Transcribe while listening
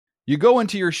You go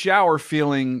into your shower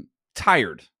feeling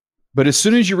tired, but as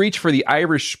soon as you reach for the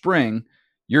Irish Spring,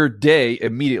 your day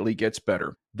immediately gets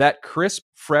better. That crisp,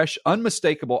 fresh,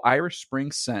 unmistakable Irish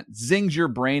Spring scent zings your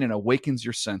brain and awakens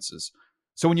your senses.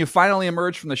 So when you finally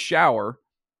emerge from the shower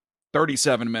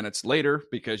 37 minutes later,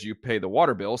 because you pay the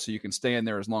water bill so you can stay in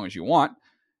there as long as you want,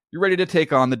 you're ready to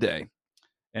take on the day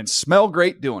and smell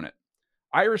great doing it.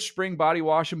 Irish Spring Body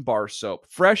Wash and Bar Soap.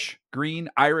 Fresh, green,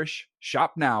 Irish.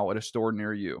 Shop now at a store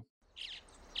near you.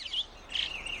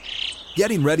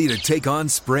 Getting ready to take on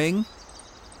spring?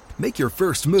 Make your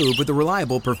first move with the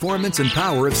reliable performance and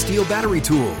power of Steel battery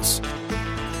tools.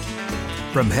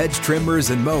 From hedge trimmers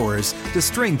and mowers to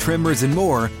string trimmers and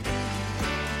more,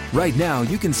 right now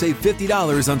you can save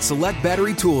 $50 on select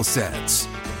battery tool sets.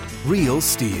 Real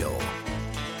Steel.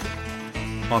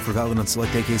 Offer valid on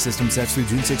select AK system sets through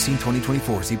June 16,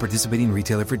 2024. See participating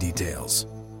retailer for details.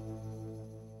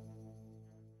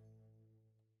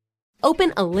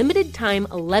 Open a limited-time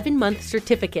 11-month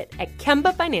certificate at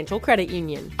Kemba Financial Credit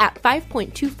Union. At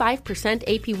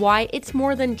 5.25% APY, it's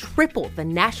more than triple the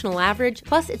national average,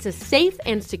 plus it's a safe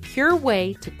and secure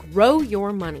way to grow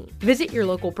your money. Visit your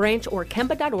local branch or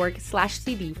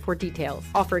kemba.org/cb for details.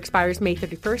 Offer expires May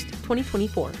 31st,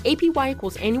 2024. APY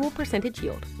equals annual percentage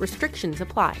yield. Restrictions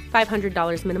apply.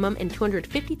 $500 minimum and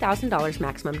 $250,000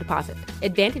 maximum deposit.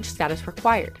 Advantage status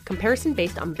required. Comparison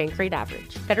based on bank rate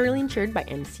average. Federally insured by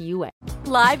NCUA.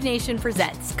 Live Nation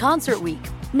presents Concert Week.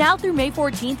 Now through May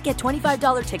 14th, get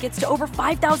 $25 tickets to over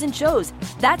 5,000 shows.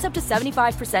 That's up to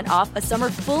 75% off a summer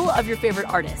full of your favorite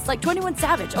artists like 21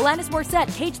 Savage, Alanis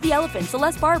Morissette, Cage the Elephant,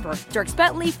 Celeste Barber, Dierks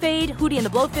Bentley, Fade, Hootie and the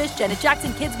Blowfish, Janet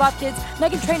Jackson, Kids Bop Kids,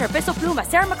 Meghan Trainor, Peso Pluma,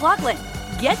 Sarah McLachlan.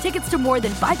 Get tickets to more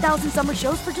than 5,000 summer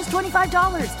shows for just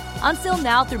 $25. Until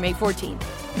now through May 14th.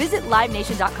 Visit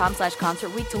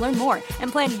LiveNation.com/Concert Week to learn more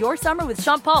and plan your summer with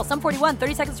Sean Paul, Sum 41,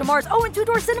 30 Seconds to Mars, and Two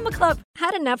Door Cinema Club.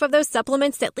 Had enough of those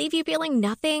supplements that leave you feeling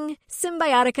nothing?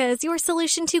 Symbiotica is your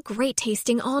solution to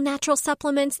great-tasting, all-natural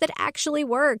supplements that actually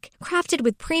work. Crafted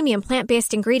with premium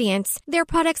plant-based ingredients, their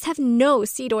products have no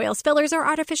seed oils, fillers, or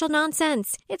artificial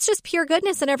nonsense. It's just pure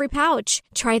goodness in every pouch.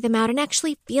 Try them out and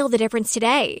actually feel the difference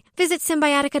today. Visit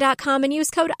Symbiotica.com and use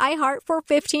code IHEART for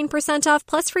 15% off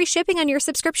plus free shipping on your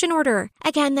subscription order.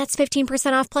 Again, that's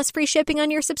 15% off plus free shipping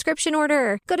on your subscription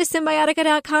order. Go to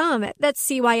Symbiotica.com. That's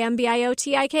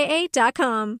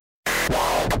CYMBIOTIKA.com.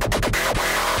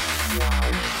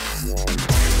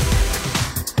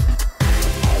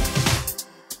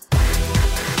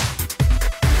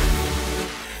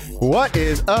 What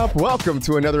is up? Welcome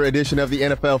to another edition of the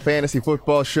NFL Fantasy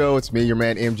Football Show. It's me, your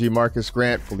man, MG Marcus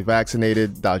Grant, fully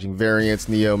vaccinated, dodging variants,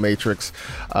 Neo Matrix.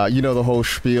 You know the whole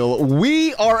spiel.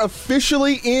 We are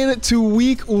officially into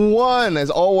week one.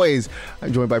 As always,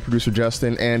 I'm joined by producer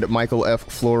Justin and Michael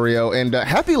F. Florio. And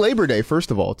happy Labor Day, first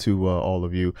of all, to all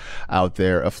of you out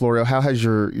there. Florio, how has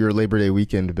your Labor Day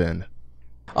weekend been?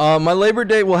 My Labor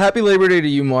Day, well, happy Labor Day to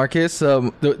you, Marcus.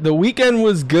 The weekend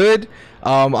was good.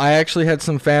 I actually had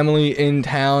some family in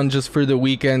town just for the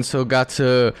weekend, so got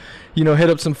to, hit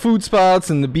up some food spots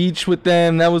and the beach with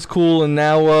them. That was cool. And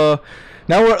now we're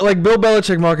like Bill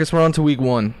Belichick, Marcus. We're on to week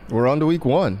one. We're on to week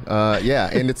one.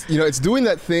 Yeah, and it's it's doing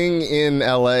that thing in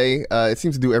LA. It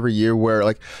seems to do every year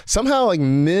where somehow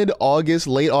mid-August,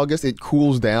 late August, it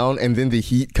cools down, and then the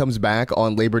heat comes back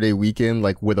on Labor Day weekend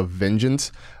with a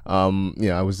vengeance.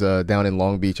 I was down in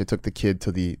Long Beach. I took the kid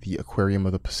to the Aquarium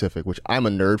of the Pacific, which I'm a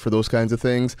nerd for those kinds of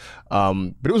things.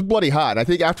 But it was bloody hot. I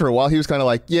think after a while he was kind of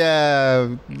like,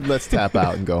 yeah, let's tap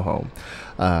out and go home.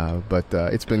 But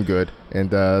it's been good.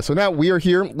 And so now we are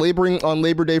here laboring on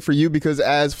Labor Day for you because,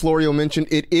 as Florio mentioned,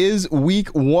 it is week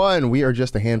one. We are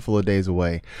just a handful of days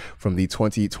away from the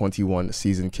 2021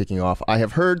 season kicking off. I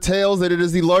have heard tales that it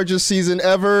is the largest season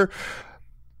ever,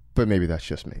 but maybe that's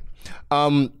just me.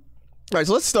 All right,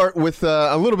 so let's start with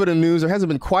a little bit of news. There hasn't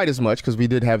been quite as much because we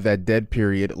did have that dead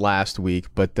period last week,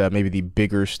 but maybe the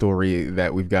bigger story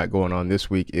that we've got going on this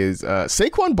week is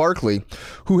Saquon Barkley,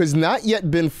 who has not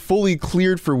yet been fully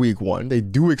cleared for week one. They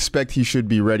do expect he should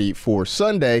be ready for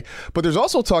Sunday, but there's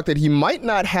also talk that he might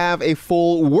not have a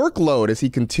full workload as he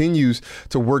continues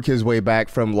to work his way back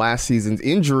from last season's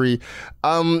injury.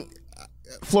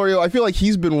 Florio, I feel like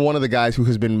he's been one of the guys who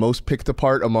has been most picked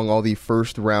apart among all the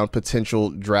first round potential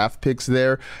draft picks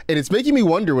there. And it's making me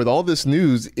wonder, with all this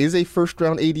news, is a first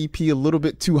round ADP a little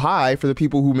bit too high for the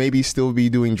people who maybe still be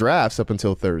doing drafts up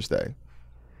until Thursday?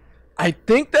 I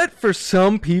think that for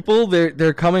some people,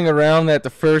 they're coming around that the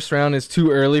first round is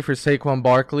too early for Saquon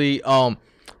Barkley.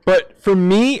 But for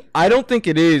me, I don't think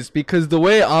it is, because the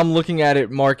way I'm looking at it,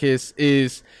 Marcus,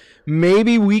 is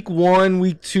maybe week one,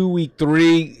 week two, week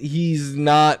three, he's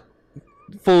not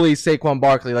fully Saquon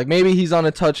Barkley. Like maybe he's on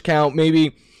a touch count,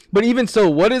 maybe. But even so,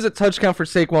 what is a touch count for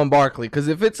Saquon Barkley? Because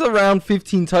if it's around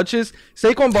 15 touches,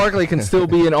 Saquon Barkley can still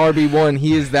be an RB1.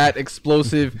 He is that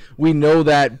explosive. We know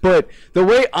that. But the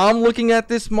way I'm looking at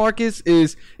this, Marcus,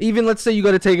 is even let's say you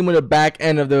got to take him with a back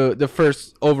end of the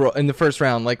first overall in the first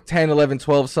round, like 10, 11,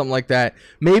 12, something like that.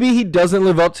 Maybe he doesn't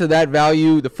live up to that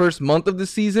value the first month of the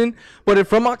season. But if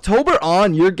from October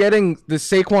on you're getting the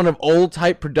Saquon of old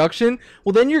type production,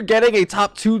 well, then you're getting a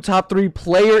top 2, top 3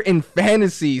 player in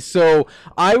fantasy. So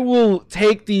I will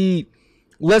take the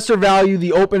lesser value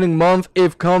the opening month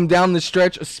if come down the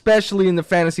stretch, especially in the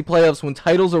fantasy playoffs when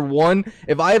titles are won.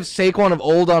 If I have Saquon of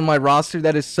old on my roster,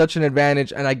 that is such an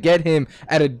advantage, and I get him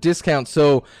at a discount.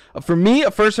 So for me, a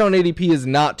first round ADP is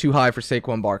not too high for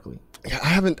Saquon Barkley. Yeah,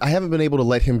 I haven't been able to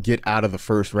let him get out of the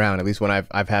first round, at least when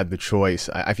I've had the choice.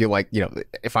 I feel like,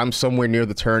 if I'm somewhere near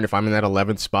the turn, if I'm in that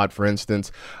 11th spot, for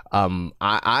instance,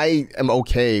 I am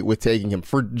okay with taking him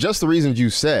for just the reasons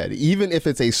you said. Even if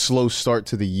it's a slow start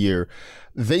to the year,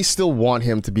 they still want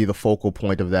him to be the focal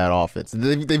point of that offense.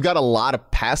 They've got a lot of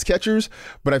pass catchers,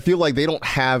 but I feel like they don't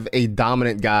have a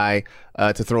dominant guy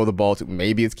to throw the ball to.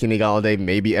 Maybe it's Kenny Galladay.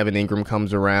 Maybe Evan Ingram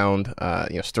comes around.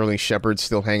 Sterling Shepard's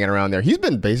still hanging around there. He's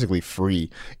been basically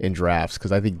free in drafts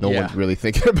because I think no one's really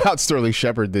thinking about Sterling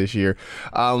Shepard this year.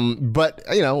 But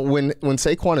when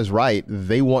Saquon is right,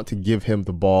 they want to give him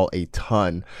the ball a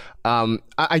ton.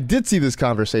 I did see this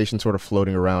conversation sort of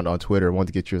floating around on Twitter. I wanted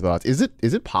to get your thoughts. Is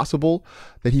it possible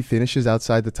that he finishes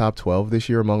outside the top 12 this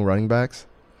year among running backs?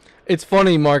 It's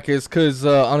funny, Marcus, because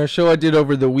on a show I did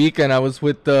over the weekend, I was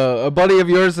with a buddy of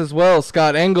yours as well,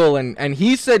 Scott Engel, and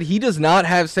he said he does not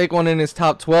have Saquon in his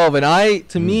top 12. And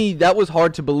to me, that was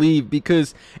hard to believe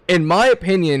because, in my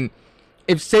opinion,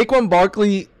 if Saquon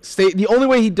Barkley the only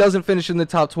way he doesn't finish in the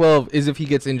top 12 is if he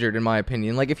gets injured, in my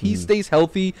opinion. Like, if he stays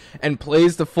healthy and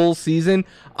plays the full season,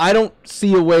 I don't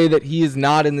see a way that he is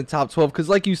not in the top 12. Because,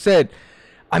 like you said,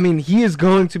 I mean, he is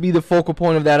going to be the focal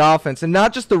point of that offense, and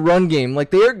not just the run game.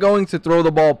 Like, they are going to throw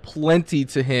the ball plenty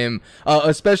to him,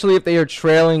 especially if they are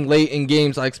trailing late in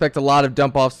games. I expect a lot of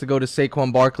dump-offs to go to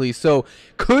Saquon Barkley. So,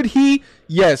 could he?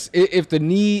 Yes, if the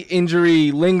knee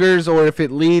injury lingers or if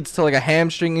it leads to, like, a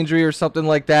hamstring injury or something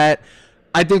like that,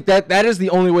 I think that is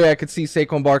the only way I could see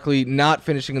Saquon Barkley not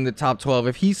finishing in the top 12.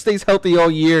 If he stays healthy all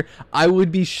year, I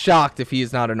would be shocked if he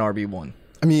is not an RB1.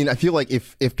 I mean, I feel like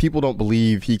if people don't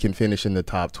believe he can finish in the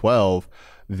top 12,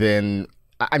 then,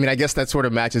 I mean, I guess that sort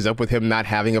of matches up with him not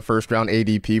having a first-round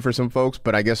ADP for some folks.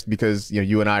 But I guess because,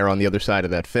 you and I are on the other side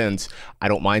of that fence, I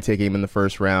don't mind taking him in the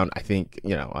first round. I think,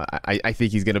 I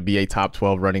think he's going to be a top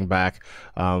 12 running back.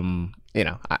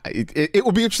 It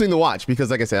will be interesting to watch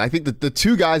because, like I said, I think that the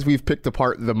two guys we've picked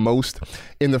apart the most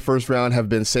in the first round have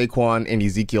been Saquon and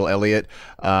Ezekiel Elliott.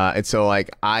 And so, like,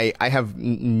 I have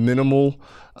minimal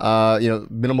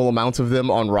amounts of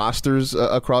them on rosters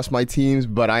across my teams,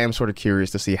 but I am sort of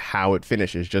curious to see how it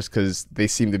finishes just because they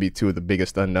seem to be two of the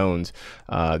biggest unknowns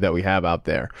that we have out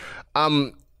there.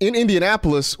 In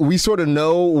Indianapolis, we sort of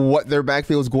know what their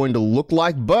backfield is going to look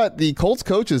like, but the Colts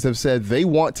coaches have said they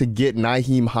want to get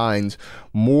Nyheim Hines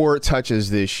more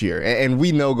touches this year. And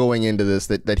we know going into this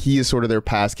that he is sort of their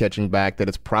pass-catching back, that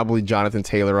it's probably Jonathan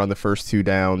Taylor on the first two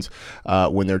downs.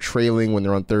 When they're trailing, when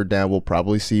they're on third down, we'll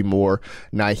probably see more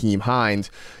Nyheim Hines.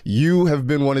 You have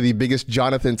been one of the biggest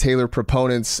Jonathan Taylor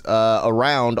proponents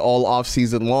around all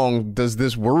offseason long. Does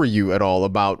this worry you at all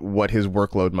about what his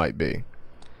workload might be?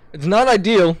 It's not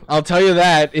ideal, I'll tell you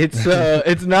that. It's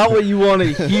not what you want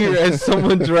to hear as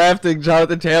someone drafting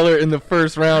Jonathan Taylor in the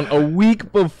first round a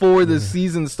week before the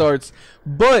season starts.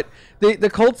 But the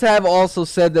Colts have also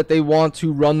said that they want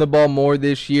to run the ball more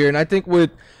this year. And I think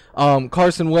with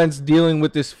Carson Wentz dealing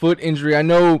with this foot injury, I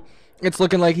know it's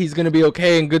looking like he's going to be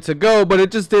okay and good to go, but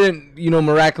it just didn't,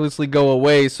 miraculously go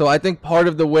away. So I think part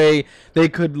of the way they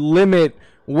could limit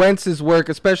Wentz's work,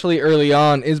 especially early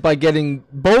on, is by getting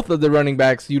both of the running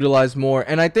backs utilized more.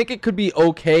 And I think it could be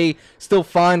okay, still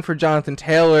fine for Jonathan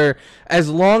Taylor, as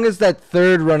long as that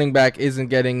third running back isn't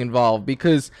getting involved.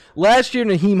 Because last year,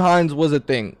 Nyheim Hines was a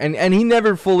thing, and he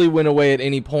never fully went away at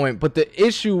any point. But the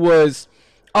issue was,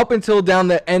 up until down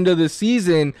the end of the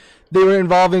season, they were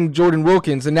involving Jordan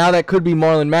Wilkins, and now that could be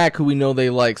Marlon Mack, who we know they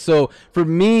like. So for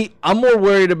me, I'm more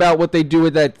worried about what they do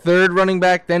with that third running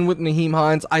back than with Nyheim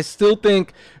Hines. I still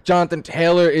think Jonathan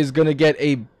Taylor is going to get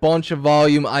a bunch of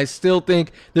volume. I still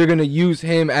think they're going to use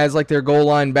him as like their goal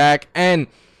line back. And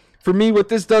for me, what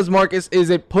this does, Marcus, is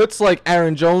it puts like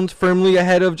Aaron Jones firmly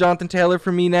ahead of Jonathan Taylor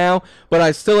for me now, but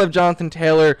I still have Jonathan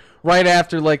Taylor right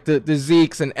after like the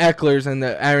Zekes and Ecklers and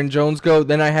the Aaron Jones go.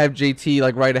 Then I have JT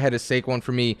like right ahead of Saquon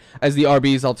for me as the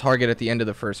RBs I'll target at the end of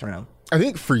the first round. I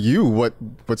think for you, what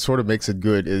sort of makes it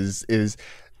good is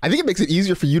I think it makes it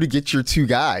easier for you to get your two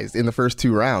guys in the first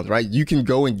two rounds, right? You can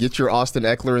go and get your Austin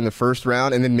Eckler in the first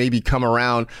round and then maybe come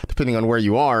around, depending on where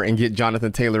you are, and get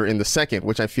Jonathan Taylor in the second,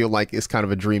 which I feel like is kind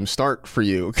of a dream start for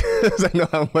you because I know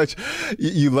how much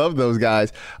you love those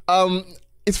guys.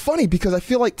 It's funny because I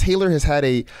feel like Taylor has had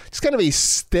just kind of a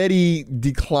steady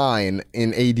decline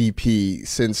in ADP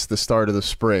since the start of the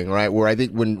spring, right? Where I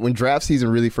think when draft season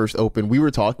really first opened, we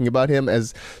were talking about him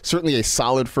as certainly a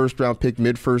solid first round pick,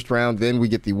 mid first round. Then we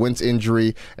get the Wentz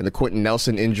injury and the Quentin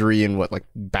Nelson injury in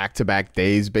back-to-back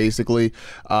days, basically.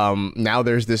 Now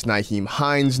there's this Nyheim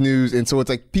Hines news. And so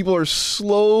it's like people are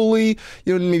slowly,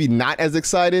 maybe not as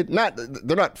excited.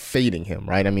 They're not fading him,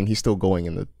 right? I mean, he's still going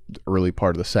in the early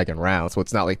part of the second round, so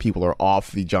it's not like people are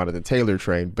off the Jonathan Taylor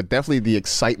train, but definitely the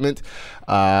excitement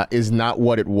is not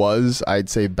what it was, I'd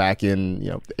say, back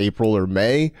in April or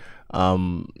May.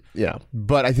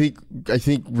 But I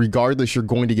think regardless, you're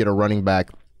going to get a running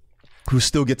back who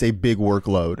still gets a big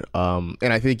workload.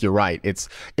 And I think you're right. It's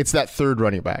that third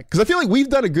running back. Because I feel like we've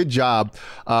done a good job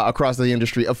across the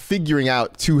industry of figuring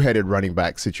out two-headed running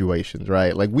back situations,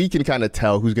 right? Like we can kind of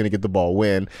tell who's going to get the ball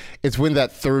when. It's when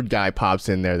that third guy pops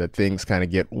in there that things kind of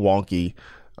get wonky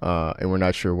and we're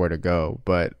not sure where to go.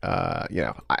 But, I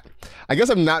guess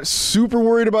I'm not super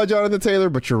worried about Jonathan Taylor,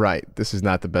 but you're right. This is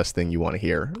not the best thing you want to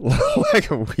hear like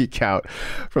a week out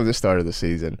from the start of the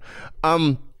season.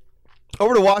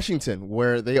 Over to Washington,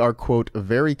 where they are, quote,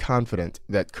 very confident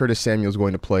that Curtis Samuel is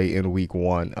going to play in week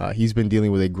one. He's been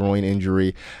dealing with a groin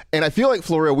injury. And I feel like,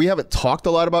 Florio, we haven't talked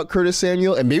a lot about Curtis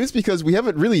Samuel, and maybe it's because we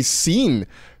haven't really seen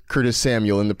Curtis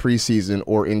Samuel in the preseason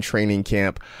or in training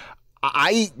camp.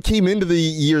 I came into the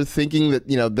year thinking that,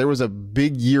 there was a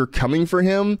big year coming for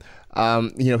him.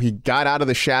 He got out of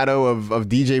the shadow of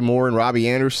DJ Moore and Robbie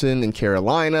Anderson in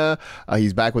Carolina.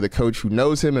 He's back with a coach who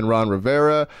knows him and Ron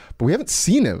Rivera, but we haven't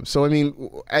seen him. So, I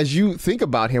mean, as you think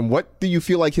about him, what do you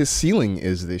feel like his ceiling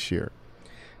is this year?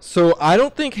 So I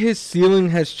don't think his ceiling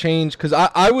has changed because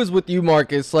I was with you,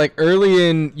 Marcus, like early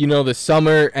in, the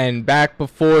summer and back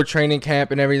before training camp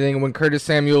and everything, when Curtis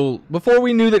Samuel, before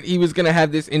we knew that he was going to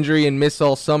have this injury and miss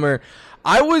all summer,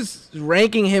 I was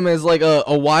ranking him as like a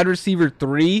wide receiver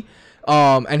 3.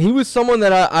 And he was someone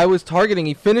that I was targeting.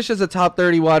 He finished as a top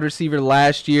 30 wide receiver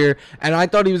last year, and I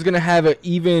thought he was going to have an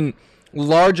even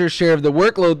larger share of the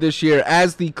workload this year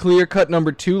as the clear-cut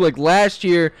number 2. Like last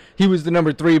year, he was the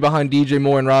number 3 behind DJ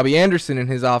Moore and Robbie Anderson in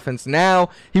his offense. Now,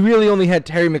 he really only had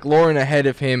Terry McLaurin ahead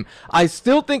of him. I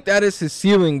still think that is his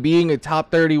ceiling, being a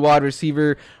top 30 wide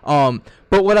receiver.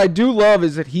 But what I do love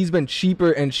is that he's been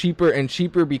cheaper and cheaper and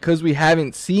cheaper because we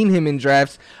haven't seen him in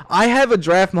drafts. I have a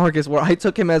draft, Marcus, where I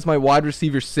took him as my wide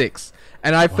receiver 6.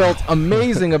 And I felt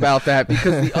amazing about that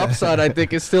because the upside, I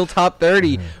think, is still top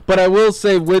 30. But I will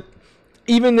say,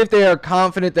 even if they are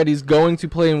confident that he's going to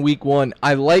play in week one,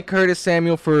 I like Curtis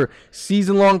Samuel for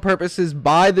season-long purposes.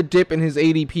 Buy the dip in his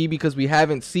ADP because we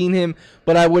haven't seen him,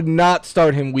 but I would not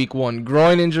start him week one.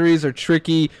 Groin injuries are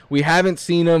tricky. We haven't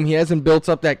seen him. He hasn't built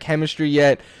up that chemistry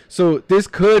yet. So this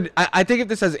could, I think if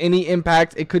this has any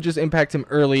impact, it could just impact him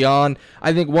early on.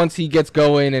 I think once he gets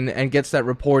going and gets that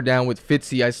rapport down with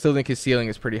Fitzy, I still think his ceiling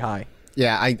is pretty high.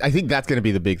 Yeah, I think that's going to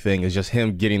be the big thing, is just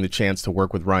him getting the chance to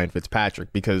work with Ryan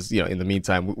Fitzpatrick, because in the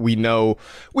meantime we know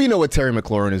what Terry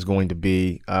McLaurin is going to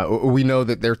be. We know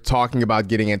that they're talking about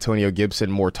getting Antonio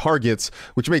Gibson more targets,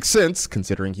 which makes sense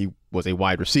considering he was a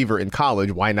wide receiver in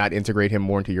college. Why not integrate him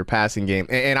more into your passing game?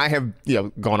 And I have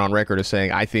gone on record as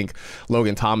saying I think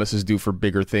Logan Thomas is due for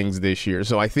bigger things this year.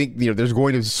 So I think there's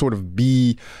going to sort of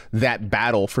be that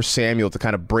battle for Samuel to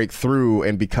kind of break through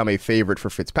and become a favorite for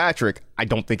Fitzpatrick. I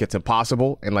don't think it's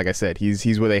impossible. And like I said,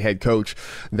 he's with a head coach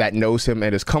that knows him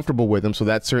and is comfortable with him. So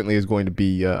that certainly is going to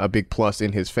be a big plus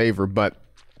in his favor. But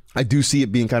I do see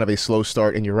it being kind of a slow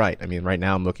start, and you're right. I mean, right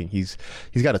now I'm looking, he's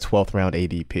got a 12th round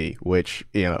ADP, which,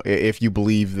 if you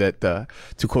believe that,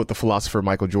 to quote the philosopher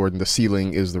Michael Jordan, the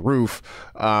ceiling is the roof,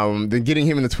 then getting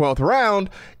him in the 12th round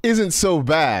isn't so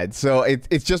bad. So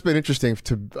it's just been interesting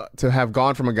to have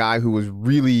gone from a guy who was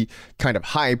really kind of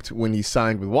hyped when he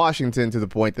signed with Washington to the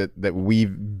point that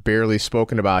we've barely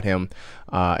spoken about him.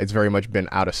 It's very much been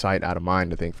out of sight, out of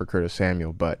mind, I think, for Curtis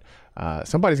Samuel, but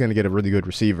somebody's going to get a really good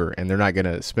receiver, and they're not going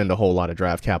to spend a whole lot of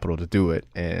draft capital to do it,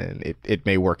 and it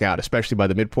may work out, especially by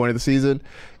the midpoint of the season.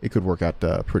 It could work out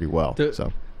pretty well.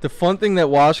 The fun thing that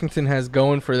Washington has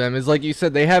going for them is, like you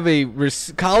said, they have a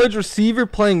college receiver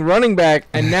playing running back,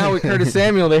 and now with Curtis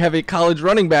Samuel, they have a college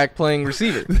running back playing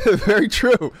receiver. Very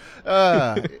true.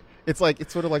 It's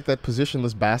sort of like that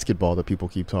positionless basketball that people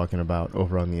keep talking about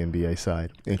over on the NBA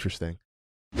side. Interesting.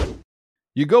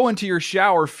 You go into your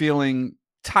shower feeling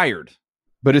tired,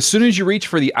 But as soon as you reach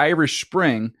for the Irish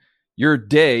Spring, your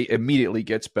day immediately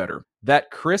gets better. That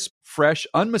crisp, fresh,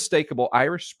 unmistakable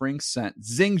Irish Spring scent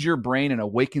zings your brain and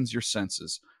awakens your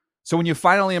senses. So when you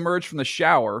finally emerge from the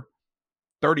shower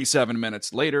 37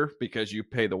 minutes later, because you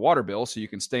pay the water bill so you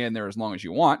can stay in there as long as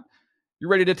you want, you're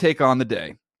ready to take on the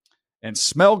day and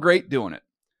smell great doing it.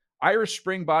 Irish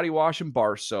Spring Body Wash and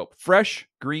Bar Soap. Fresh,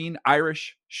 green,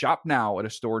 Irish. Shop now at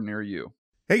a store near you.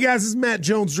 Hey guys, this is Matt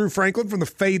Jones, Drew Franklin from the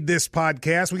Fade This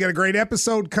podcast. We got a great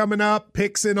episode coming up,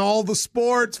 picks in all the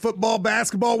sports, football,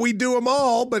 basketball, we do them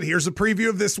all, but here's a preview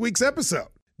of this week's episode.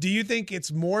 Do you think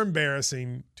it's more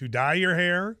embarrassing to dye your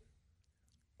hair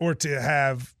or to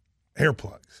have hair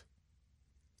plugs?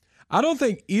 I don't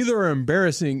think either are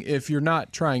embarrassing if you're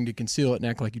not trying to conceal it and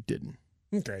act like you didn't.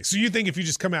 Okay, so you think if you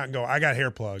just come out and go, I got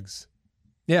hair plugs.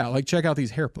 Yeah, like check out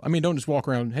these hair plugs. I mean, don't just walk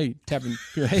around, hey, tapping,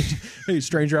 hey,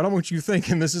 stranger, I don't want you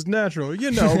thinking this is natural, but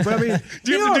I mean,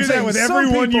 do you have to do that with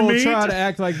everyone you meet? Try to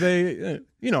act like they,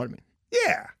 you know what I mean?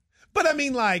 Yeah, but I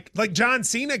mean, like John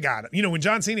Cena got it. You know, when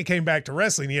John Cena came back to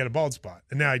wrestling, he had a bald spot,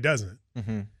 and now he doesn't.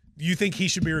 Mm-hmm. You think he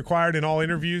should be required in all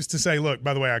interviews to say, look,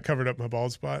 by the way, I covered up my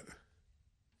bald spot?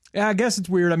 Yeah, I guess it's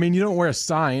weird. I mean, you don't wear a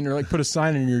sign or like put a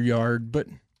sign in your yard, but.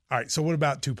 All right, so what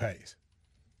about toupees?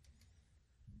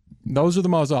 Those are the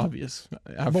most obvious.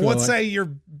 But let's say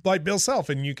you're like Bill Self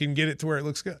and you can get it to where it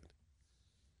looks good.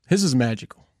 His is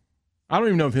magical. I don't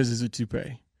even know if his is a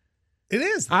toupee. It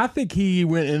is. I think he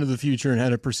went into the future and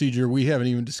had a procedure we haven't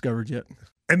even discovered yet.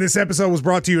 And this episode was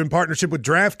brought to you in partnership with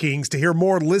DraftKings. To hear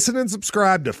more, listen and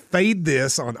subscribe to Fade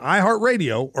This on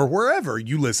iHeartRadio or wherever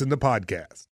you listen to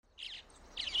podcasts.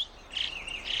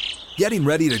 Getting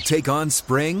ready to take on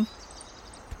spring?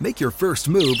 Make your first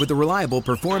move with the reliable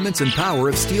performance and power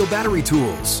of Steel battery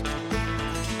tools.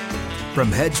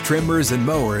 From hedge trimmers and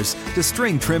mowers to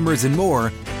string trimmers and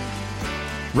more,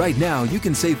 right now you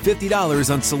can save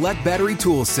 $50 on select battery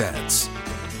tool sets.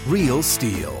 Real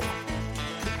Steel.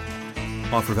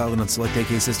 Offer valid on select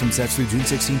AK system sets through June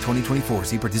 16, 2024.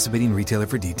 See participating retailer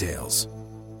for details.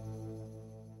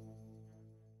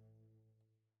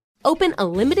 Open a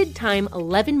limited-time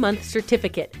 11-month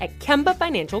certificate at Kemba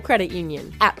Financial Credit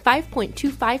Union. At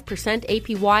 5.25%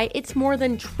 APY, it's more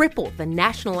than triple the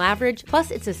national average,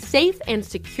 plus it's a safe and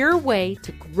secure way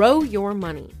to grow your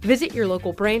money. Visit your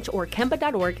local branch or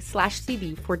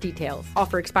kemba.org/cd for details.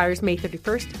 Offer expires May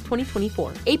 31st,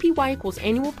 2024. APY equals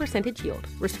annual percentage yield.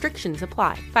 Restrictions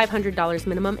apply. $500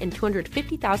 minimum and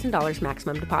 $250,000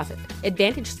 maximum deposit.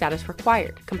 Advantage status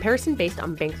required. Comparison based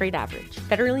on bank rate average.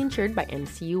 Federally insured by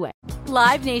NCUA.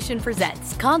 Live Nation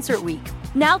presents Concert Week.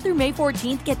 Now through May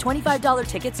 14th, get $25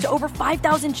 tickets to over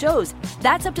 5,000 shows.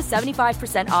 That's up to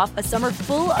 75% off a summer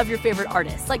full of your favorite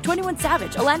artists like 21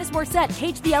 Savage, Alanis Morissette,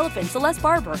 Cage the Elephant, Celeste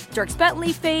Barber, Dierks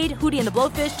Bentley, Fade, Hootie and the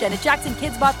Blowfish, Janet Jackson,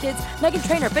 Kidz Bop Kids, Meghan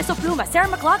Trainor, Peso Pluma, Sarah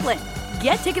McLachlan.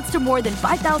 Get tickets to more than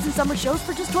 5,000 summer shows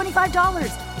for just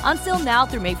 $25. Until now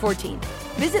through May 14th.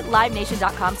 Visit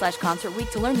LiveNation.com/Concert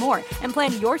Week to learn more and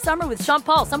plan your summer with Sean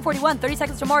Paul, Sum 41, 30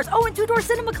 Seconds to Mars, and Two Door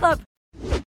Cinema Club.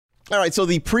 All right, so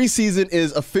the preseason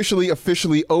is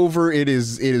officially over. It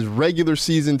is regular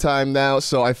season time now,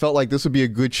 so I felt like this would be a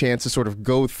good chance to sort of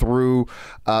go through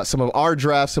some of our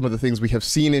drafts, some of the things we have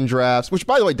seen in drafts, which,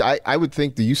 by the way, I would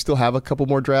think, do you still have a couple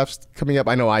more drafts coming up?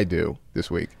 I know I do this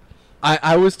week.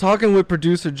 I was talking with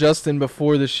producer Justin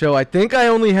before the show. I think I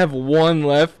only have one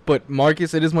left, but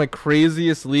Marcus, it is my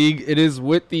craziest league. It is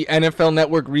with the NFL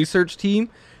Network research team.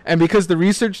 And because the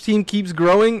research team keeps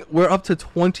growing, we're up to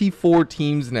 24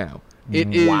 teams now.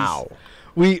 It is. Wow.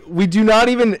 We do not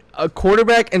even, a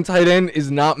quarterback and tight end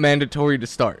is not mandatory to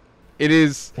start. It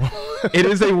is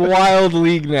a wild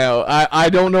league now. I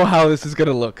don't know how this is going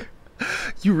to look.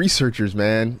 You researchers,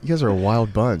 man. You guys are a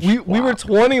wild bunch. We were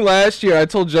 20 last year. I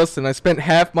told Justin I spent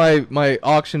half my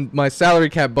salary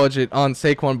cap budget on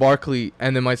Saquon Barkley,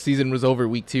 and then my season was over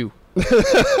week 2.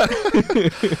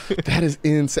 That is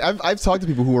insane. I've talked to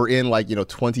people who are in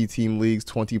 20 team leagues,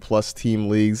 20 plus team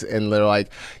leagues, and they're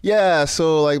like, yeah,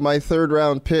 so like my third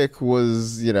round pick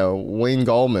was Wayne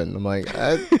Gallman. I'm like,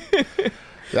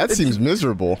 that seems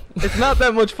miserable. It's not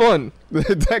that much fun.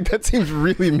 that seems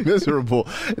really miserable.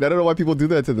 And I don't know why people do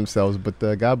that to themselves, but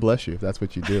God bless you if that's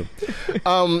what you do.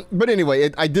 But anyway,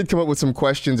 I did come up with some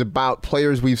questions about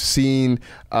players we've seen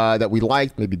that we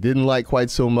liked, maybe didn't like quite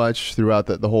so much throughout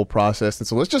the whole process. And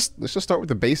so let's just start with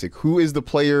the basic. Who is the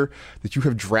player that you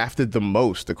have drafted the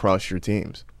most across your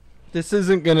teams? This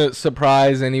isn't going to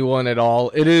surprise anyone at all.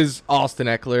 It is Austin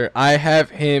Eckler. I have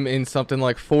him in something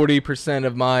like 40%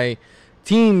 of my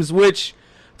teams, which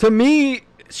to me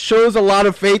shows a lot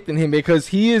of faith in him because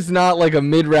he is not like a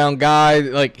mid-round guy.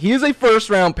 Like, he is a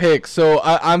first-round pick, so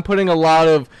I'm putting a lot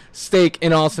of stake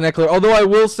in Austin Eckler. Although I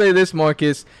will say this,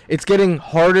 Marcus, it's getting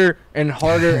harder and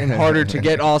harder and harder to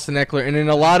get Austin Eckler. And in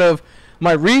a lot of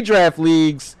my redraft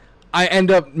leagues, I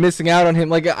end up missing out on him.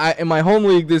 Like, in my home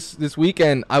league this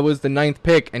weekend, I was the 9th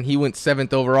pick, and he went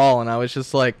 7th overall, and I was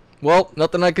just like, well,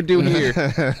 nothing I could do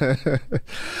here.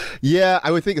 Yeah,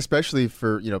 I would think especially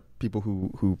for, people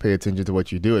who pay attention to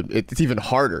what you do, it's even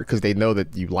harder because they know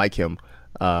that you like him.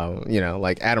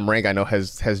 Like Adam Rank, I know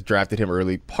has drafted him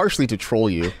early, partially to troll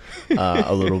you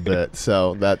a little bit.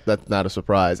 So that's not a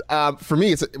surprise. For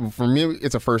me,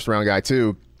 it's a first round guy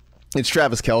too. It's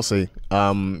Travis Kelce,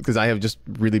 because I have just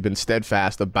really been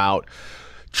steadfast about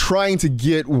trying to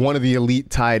get one of the elite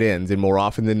tight ends, and more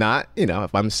often than not,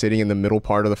 if I'm sitting in the middle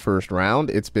part of the first round,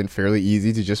 it's been fairly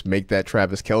easy to just make that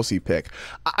Travis Kelce pick.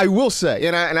 I will say,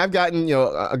 and I've gotten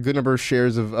a good number of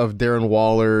shares of Darren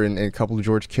Waller and a couple of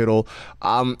George Kittle.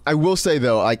 I will say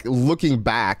though, like looking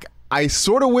back, I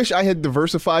sort of wish I had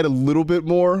diversified a little bit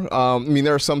more.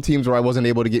 There are some teams where I wasn't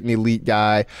able to get an elite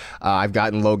guy. I've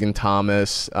gotten Logan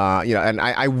Thomas, and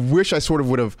I wish I sort of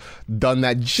would have done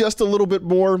that just a little bit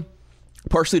more.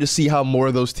 Partially to see how more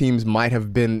of those teams might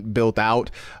have been built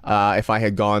out if I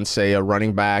had gone, say, a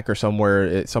running back or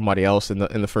somebody else in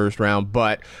the first round.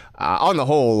 But on the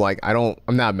whole, like I'm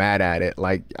not mad at it.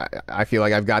 Like I feel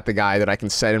like I've got the guy that I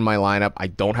can set in my lineup. I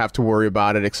don't have to worry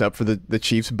about it except for the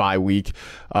Chiefs bye week.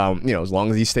 As long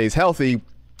as he stays healthy,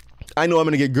 I know I'm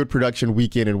going to get good production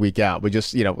week in and week out, but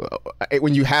just,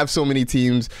 when you have so many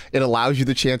teams, it allows you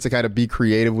the chance to kind of be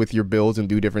creative with your builds and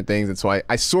do different things. And so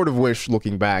I sort of wish,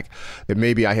 looking back, that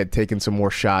maybe I had taken some more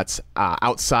shots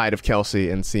outside of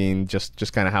Kelce and seen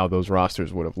just kind of how those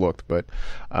rosters would have looked. But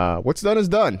what's done is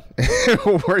done.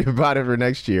 We'll worry about it for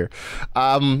next year.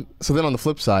 So then on the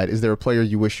flip side, is there a player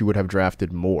you wish you would have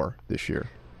drafted more this year?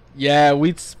 Yeah,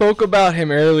 we spoke about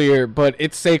him earlier, but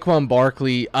it's Saquon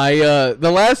Barkley. The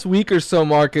last week or so,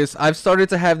 Marcus, I've started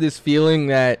to have this feeling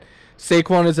that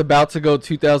Saquon is about to go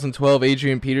 2012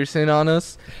 Adrian Peterson on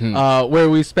us, where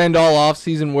we spend all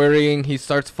offseason worrying he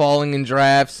starts falling in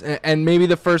drafts, and maybe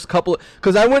the first couple,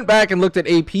 because I went back and looked at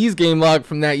AP's game log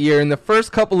from that year, and the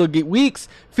first couple of weeks,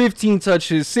 15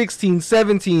 touches, 16,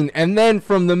 17, and then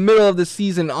from the middle of the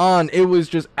season on, it was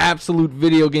just absolute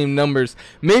video game numbers.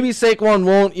 Maybe Saquon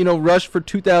won't, rush for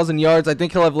 2,000 yards. I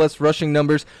think he'll have less rushing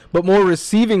numbers, but more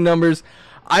receiving numbers.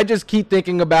 I just keep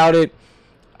thinking about it.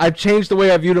 I've changed the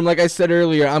way I viewed him. Like I said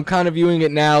earlier, I'm kind of viewing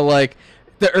it now like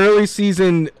the early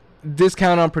season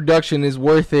discount on production is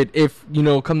worth it if,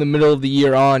 come the middle of the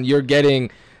year on, you're getting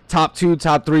top 2,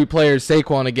 top 3 players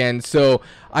Saquon again. So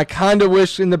I kind of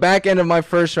wish in the back end of my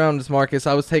first round, Marcus,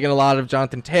 I was taking a lot of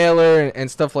Jonathan Taylor and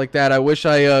stuff like that. I wish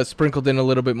I sprinkled in a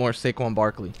little bit more Saquon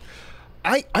Barkley.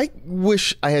 I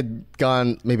wish I had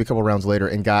gone maybe a couple rounds later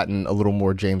and gotten a little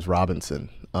more James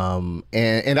Robinson. And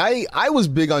I was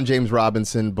big on James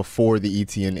Robinson before the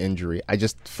Etienne injury. I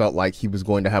just felt like he was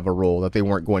going to have a role, that they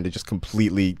weren't going to just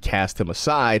completely cast him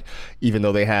aside, even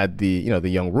though they had the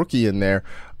young rookie in there.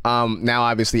 Now,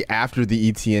 obviously, after the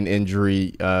Etienne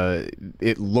injury,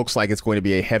 it looks like it's going to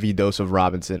be a heavy dose of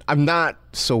Robinson. I'm not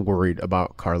so worried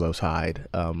about Carlos Hyde.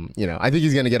 I think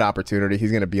he's going to get opportunity.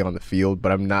 He's going to be on the field,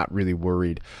 but I'm not really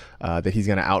worried that he's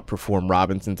going to outperform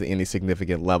Robinson to any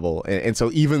significant level. And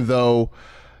so even though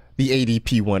the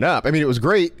ADP went up, it was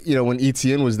great, when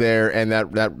Etienne was there and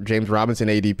that James Robinson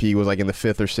ADP was like in the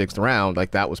 5th or 6th round,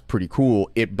 like that was pretty cool.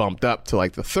 It bumped up to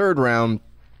like the 3rd round.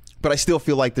 But I still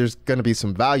feel like there's going to be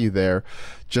some value there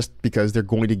just because they're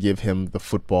going to give him the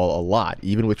football a lot.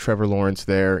 Even with Trevor Lawrence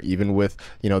there, even with,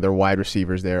 their wide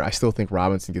receivers there, I still think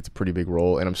Robinson gets a pretty big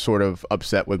role. And I'm sort of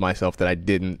upset with myself that I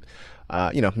didn't,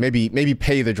 maybe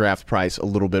pay the draft price a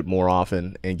little bit more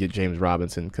often and get James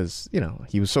Robinson because,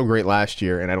 he was so great last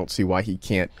year and I don't see why he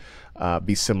can't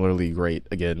be similarly great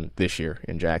again this year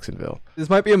in Jacksonville. This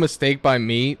might be a mistake by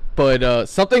me, but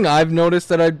something I've noticed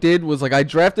that I did was like I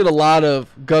drafted a lot of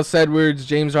Gus Edwards,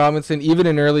 James Robinson, even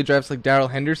in early drafts like Darrell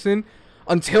Henderson,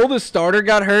 until the starter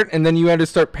got hurt, and then you had to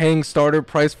start paying starter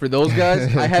price for those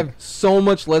guys. I have so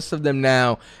much less of them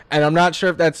now, and I'm not sure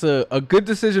if that's a good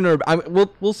decision or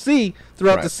we'll see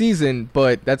throughout the season,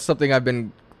 but that's something I've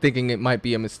been thinking it might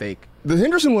be a mistake. The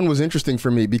Henderson one was interesting for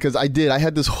me because I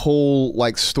had this whole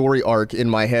like story arc in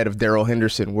my head of Darrell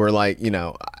Henderson where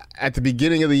at the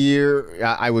beginning of the year,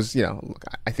 I was, look,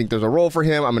 I think there's a role for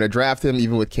him. I'm going to draft him,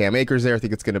 even with Cam Akers there. I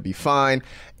think it's going to be fine.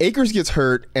 Akers gets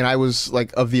hurt, and I was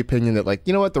like of the opinion that, like,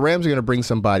 you know what, the Rams are going to bring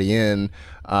somebody in.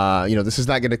 This is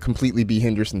not going to completely be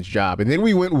Henderson's job. And then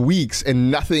we went weeks,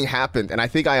 and nothing happened. And I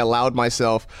think I allowed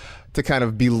myself to kind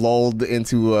of be lulled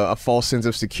into a false sense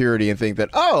of security and think that,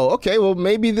 oh, okay, well,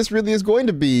 maybe this really is going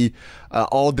to be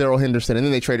all Darrell Henderson. And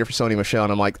then they traded for Sony Michel,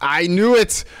 and I'm like, I knew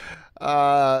it.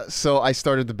 So I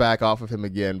started to back off of him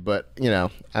again. But,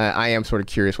 I am sort of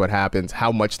curious what happens,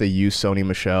 how much they use Sony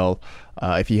Michel,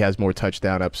 if he has more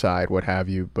touchdown upside, what have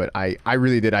you. But I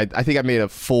really did. I think I made a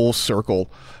full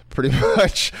circle pretty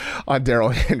much on Darrell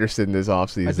Henderson this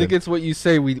offseason. I think it's what you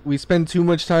say. We spend too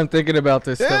much time thinking about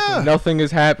this stuff and nothing is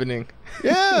happening.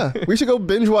 Yeah, we should go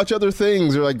binge watch other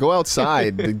things or like go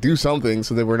outside, do something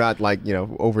so that we're not like,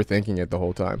 overthinking it the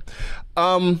whole time.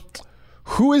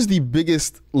 Who is the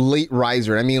biggest late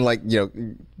riser? I mean, like,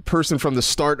 person from the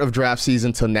start of draft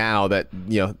season to now that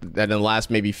in the last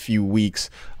maybe few weeks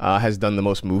has done the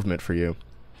most movement for you?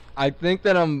 I think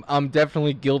that I'm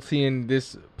definitely guilty in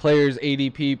this player's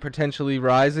ADP potentially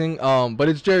rising. But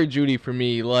it's Jerry Jeudy for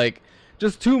me. Like,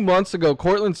 just 2 months ago,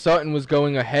 Courtland Sutton was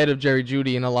going ahead of Jerry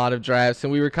Jeudy in a lot of drafts,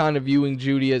 and we were kind of viewing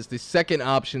Jeudy as the second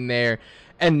option there.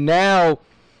 And now,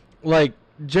 like,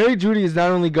 Jerry Jeudy is not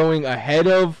only going ahead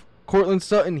of Courtland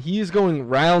Sutton, he is going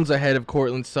rounds ahead of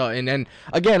Courtland Sutton. And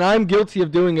again, I'm guilty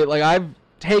of doing it. Like, I've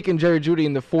taken Jerry Jeudy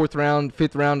in the 4th round,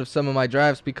 5th round of some of my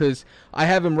drafts because I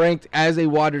have him ranked as a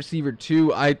wide receiver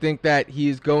too. I think that he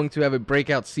is going to have a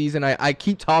breakout season. I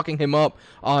keep talking him up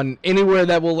on anywhere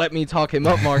that will let me talk him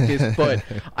up, Marcus, but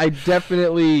I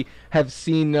definitely have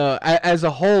seen as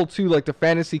a whole too, like the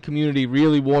fantasy community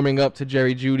really warming up to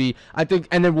Jerry Jeudy. I think,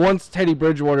 and then once Teddy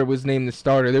Bridgewater was named the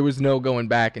starter, there was no going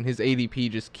back, and his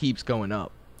ADP just keeps going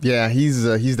up. Yeah, he's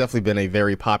definitely been a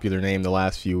very popular name the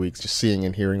last few weeks, just seeing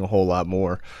and hearing a whole lot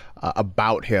more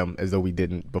about him as though we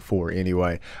didn't before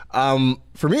anyway.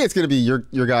 For me, it's going to be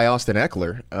your guy, Austin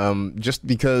Eckler, just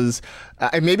because,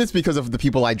 and maybe it's because of the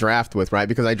people I draft with, right?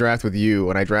 Because I draft with you,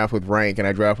 and I draft with Rank, and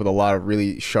I draft with a lot of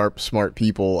really sharp, smart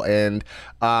people. And,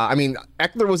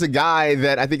 Eckler was a guy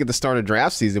that I think at the start of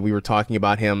draft season, we were talking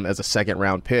about him as a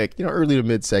second-round pick, early to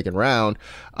mid-second round.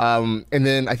 And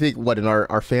then I think, in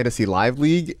our Fantasy Live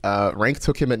League, Rank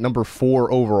took him at number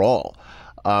 4 overall.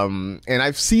 And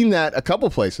I've seen that a couple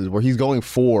places where he's going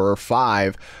 4 or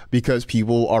 5 because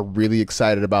people are really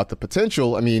excited about the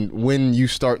potential. I mean, when you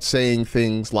start saying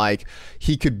things like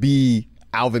he could be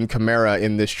Alvin Kamara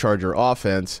in this Charger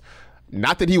offense,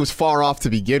 not that he was far off to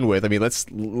begin with. I mean,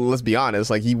 let's be honest.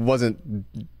 Like, he wasn't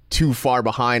too far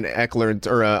behind Eckler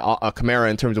or Kamara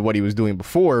in terms of what he was doing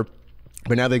before.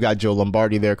 But now they've got Joe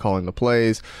Lombardi there calling the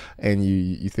plays, and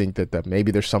you think that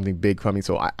maybe there's something big coming.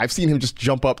 So I've seen him just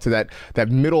jump up to that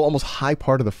middle, almost high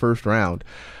part of the first round,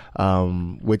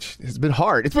 which has been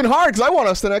hard. It's been hard because I want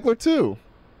Austin Eckler too.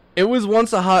 It was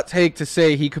once a hot take to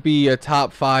say he could be a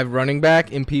top 5 running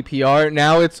back in PPR.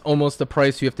 Now it's almost the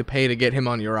price you have to pay to get him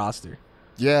on your roster.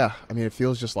 Yeah, I mean, it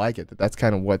feels just like it. That's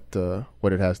kind of what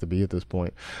it has to be at this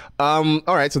point. All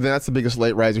right, so then that's the biggest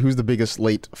late riser. Who's the biggest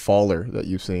late faller that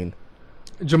you've seen?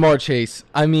 Jamar Chase.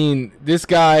 I mean, this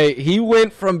guy, he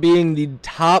went from being the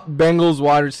top Bengals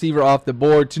wide receiver off the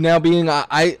board to now being,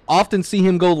 I often see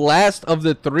him go last of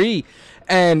the 3.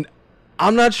 And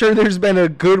I'm not sure there's been a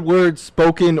good word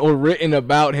spoken or written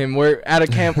about him. We're at a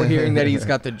camp, we're hearing that he's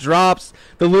got the drops.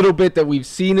 The little bit that we've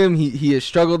seen him, he has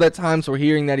struggled at times. We're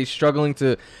hearing that he's struggling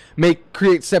to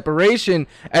create separation.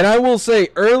 And I will say,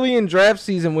 early in draft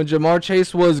season, when Jamar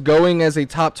Chase was going as a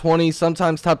top 20,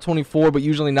 sometimes top 24, but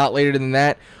usually not later than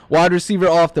that, wide receiver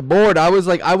off the board, I was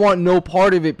like, I want no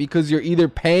part of it because you're either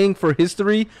paying for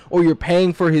history or you're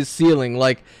paying for his ceiling.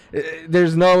 Like,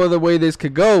 there's no other way this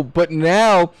could go. But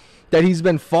now that he's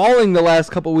been falling the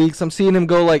last couple weeks, I'm seeing him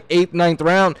go like 8th, 9th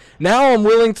round. Now I'm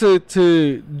willing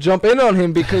to jump in on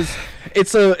him because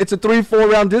it's a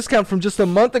 3-4 round discount from just a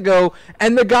month ago,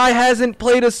 and the guy hasn't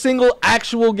played a single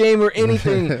actual game or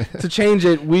anything to change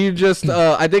it. We just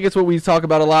I think it's what we talk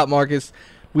about a lot, Marcus.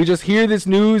 We just hear this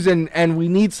news and we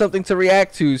need something to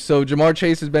react to. So Jamar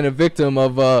Chase has been a victim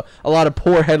of a lot of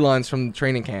poor headlines from the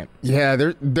training camp. Yeah,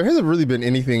 there hasn't really been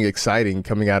anything exciting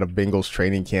coming out of Bengals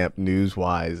training camp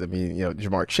news-wise. I mean,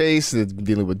 Jamar Chase is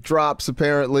dealing with drops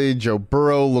apparently. Joe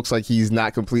Burrow looks like he's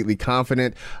not completely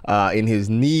confident in his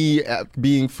knee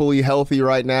being fully healthy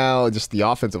right now. Just the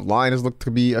offensive line has looked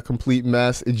to be a complete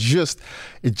mess. It just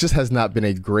has not been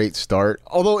a great start.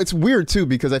 Although it's weird too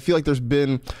because I feel like there's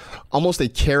been almost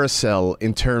a carousel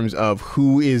in terms of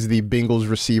who is the Bengals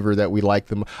receiver that we like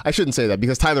them. I shouldn't say that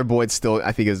because Tyler Boyd still,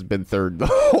 I think, has been third the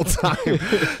whole time.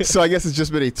 So I guess it's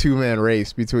just been a two-man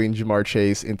race between Jamar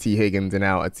Chase and T. Higgins, and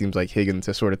now it seems like Higgins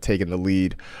has sort of taken the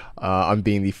lead on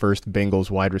being the first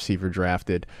Bengals wide receiver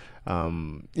drafted.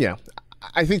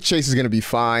 I think Chase is going to be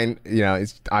fine.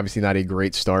 It's obviously not a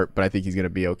great start, but I think he's going to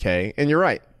be okay. And you're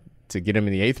right. To get him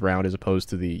in the 8th round as opposed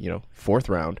to the 4th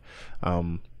round,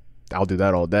 I'll do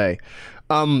that all day.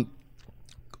 My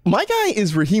guy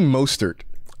is Raheem Mostert.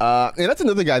 And that's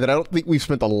another guy that I don't think we've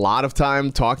spent a lot of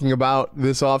time talking about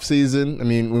this offseason. I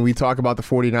mean, when we talk about the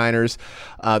 49ers,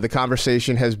 the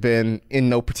conversation has been in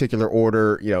no particular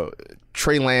order.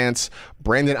 Trey Lance,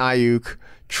 Brandon Ayuk,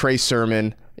 Trey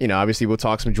Sermon. Obviously we'll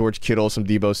talk some George Kittle, some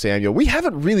Deebo Samuel. We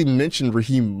haven't really mentioned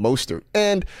Raheem Mostert.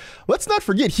 And let's not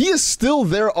forget, he is still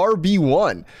their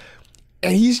RB1.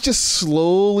 And he's just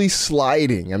slowly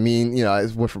sliding. I mean,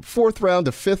 it went from 4th round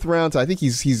to 5th round. So I think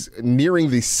he's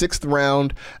nearing the 6th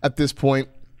round at this point.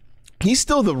 He's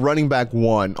still the running back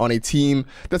 1 on a team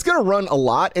that's going to run a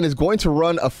lot and is going to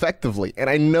run effectively.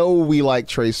 And I know we like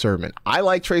Trey Sermon. I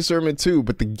like Trey Sermon too,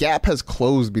 but the gap has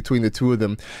closed between the two of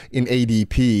them in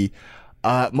ADP.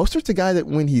 Mostert's a guy that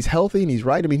when he's healthy and he's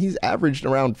right, I mean, he's averaged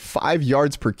around 5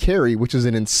 yards per carry, which is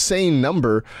an insane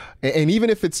number. And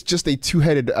even if it's just a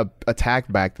two-headed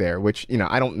attack back there, which,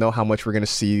 I don't know how much we're going to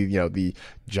see, the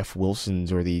Jeff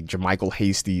Wilsons or the JaMychal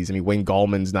Hasties. I mean, Wayne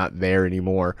Gallman's not there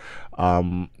anymore.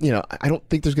 I don't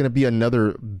think there's going to be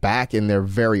another back in there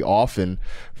very often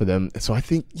for them. So I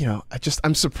think,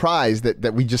 I'm surprised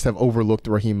that we just have overlooked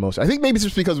Raheem Mostert. I think maybe it's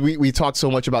just because we talked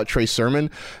so much about Trey Sermon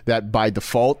that by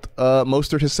default,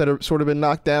 Mostert has sort of been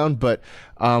knocked down. But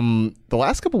the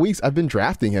last couple weeks, I've been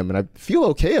drafting him, and I feel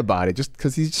okay about it just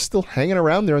because he's just still hanging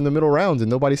around there in the middle rounds, and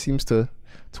nobody seems to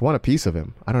want a piece of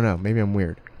him. I don't know. Maybe I'm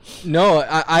weird. No,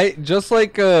 I just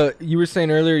like you were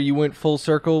saying earlier, you went full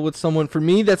circle with someone. For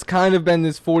me, that's kind of been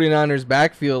this 49ers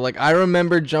backfield. Like, I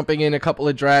remember jumping in a couple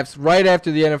of drafts right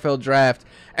after the NFL draft,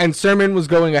 and Sermon was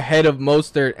going ahead of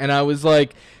Mostert, and I was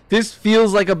like, this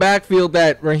feels like a backfield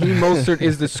that Raheem Mostert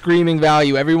is the screaming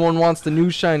value. Everyone wants the new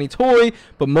shiny toy,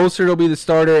 but Mostert will be the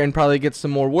starter and probably get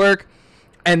some more work.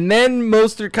 And then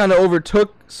Mostert kind of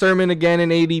overtook Sermon again in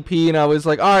ADP, and I was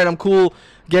like, all right, I'm cool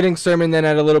getting Sermon then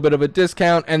at a little bit of a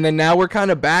discount. And then now we're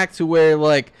kind of back to where,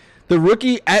 like, the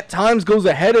rookie at times goes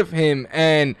ahead of him.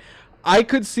 And I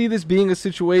could see this being a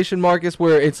situation, Marcus,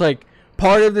 where it's like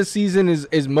part of the season is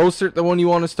Mostert the one you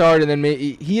want to start, and then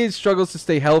he struggles to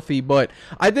stay healthy. But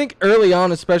I think early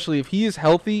on, especially if he is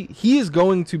healthy, he is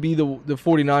going to be the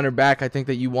 49er back I think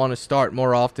that you want to start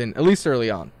more often, at least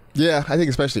early on. Yeah, I think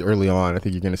especially early on, I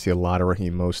think you're going to see a lot of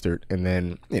Raheem Mostert, and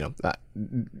then,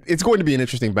 it's going to be an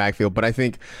interesting backfield. But I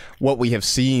think what we have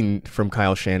seen from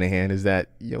Kyle Shanahan is that,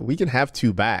 we can have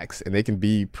 2 backs, and they can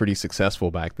be pretty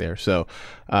successful back there. So,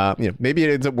 maybe it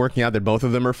ends up working out that both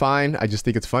of them are fine. I just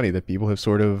think it's funny that people have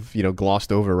sort of,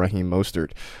 glossed over Raheem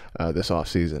Mostert this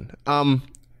offseason.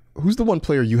 Who's the one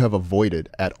player you have avoided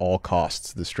at all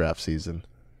costs this draft season?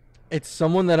 It's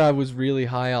someone that I was really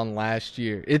high on last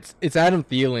year. It's Adam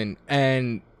Thielen,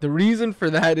 and the reason for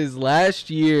that is last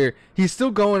year, he's still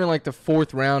going in like the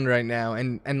 4th round right now,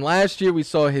 and last year we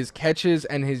saw his catches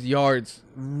and his yards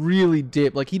really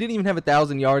dip. Like, he didn't even have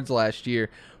 1,000 yards last year,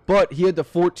 but he had the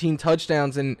 14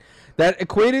 touchdowns, and that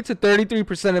equated to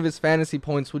 33% of his fantasy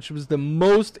points, which was the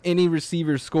most any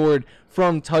receiver scored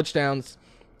from touchdowns.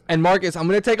 And Marcus, I'm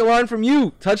going to take a line from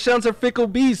you. Touchdowns are fickle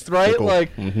beasts, right? Fickle.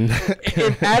 Like,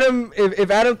 if Adam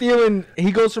Thielen,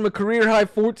 he goes from a career high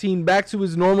 14 back to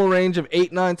his normal range of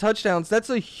 8-9 touchdowns, that's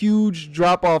a huge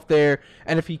drop off there.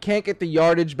 And if he can't get the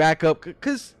yardage back up,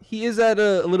 because he is at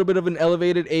a little bit of an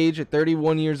elevated age at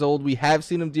 31 years old, we have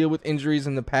seen him deal with injuries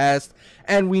in the past.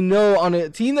 And we know on a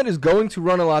team that is going to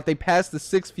run a lot, they passed the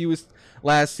 6th fewest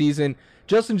last season.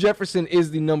 Justin Jefferson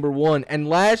is the number 1. And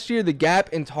last year, the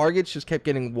gap in targets just kept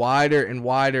getting wider and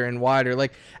wider and wider.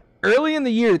 Like, early in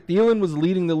the year, Thielen was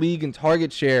leading the league in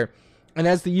target share. And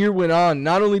as the year went on,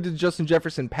 not only did Justin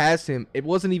Jefferson pass him, it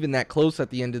wasn't even that close at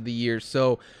the end of the year.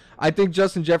 So I think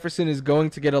Justin Jefferson is going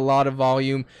to get a lot of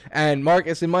volume. And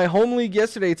Marcus, in my home league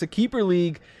yesterday, it's a keeper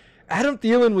league. Adam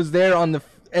Thielen was there in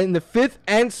the 5th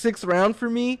and 6th round for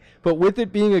me, but with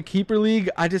it being a keeper league,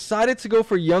 I decided to go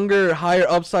for younger, higher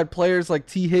upside players like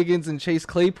T. Higgins and Chase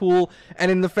Claypool.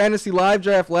 And in the Fantasy Live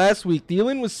draft last week,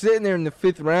 Thielen was sitting there in the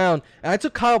 5th round, and I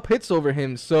took Kyle Pitts over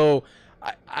him. So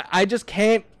I just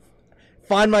can't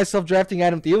find myself drafting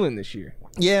Adam Thielen this year.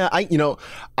 Yeah,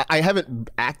 I haven't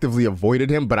actively avoided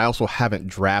him, but I also haven't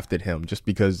drafted him just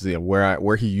because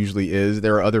where he usually is.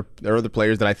 There are other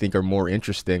players that I think are more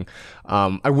interesting.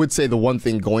 I would say the one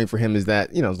thing going for him is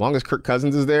that as long as Kirk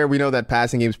Cousins is there, we know that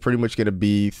passing game is pretty much going to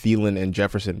be Thielen and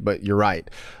Jefferson. But you're right.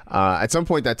 At some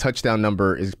point, that touchdown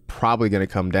number is probably going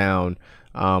to come down.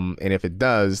 And if it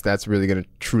does, that's really going to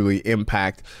truly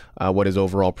impact what his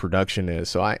overall production is.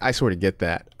 So I sort of get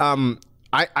that.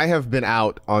 I have been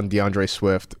out on DeAndre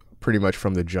Swift pretty much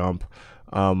from the jump.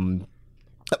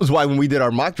 That was why when we did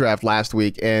our mock draft last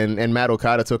week and Matt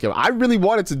Okada took him, I really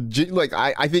wanted to,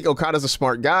 I think Okada's a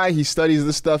smart guy. He studies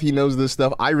this stuff. He knows this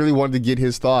stuff. I really wanted to get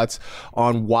his thoughts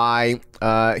on why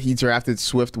he drafted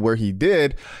Swift where he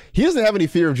did. He doesn't have any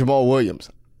fear of Jamal Williams.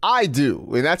 I do.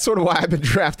 And that's sort of why I've been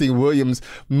drafting Williams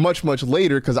much, much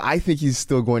later, because I think he's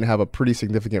still going to have a pretty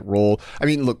significant role. I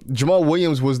mean, look, Jamal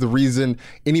Williams was the reason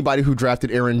anybody who drafted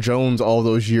Aaron Jones all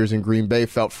those years in Green Bay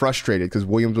felt frustrated, because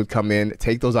Williams would come in,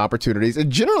 take those opportunities,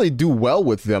 and generally do well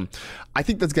with them. I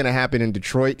think that's going to happen in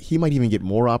Detroit. He might even get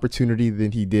more opportunity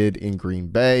than he did in Green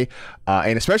Bay,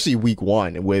 and especially week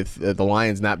one with the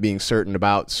Lions not being certain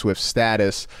about Swift's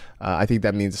status. I think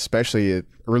that means especially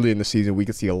early in the season we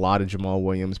could see a lot of Jamal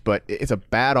Williams, but it's a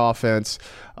bad offense.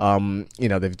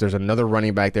 There's another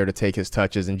running back there to take his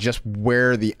touches, and just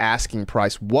where the asking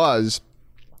price was,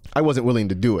 I wasn't willing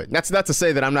to do it. That's not to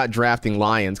say that I'm not drafting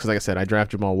Lions, because like I said, I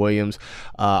draft Jamal Williams.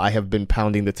 I have been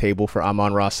pounding the table for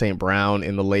Amon-Ra St. Brown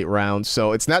in the late rounds.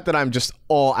 So it's not that I'm just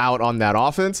all out on that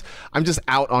offense. I'm just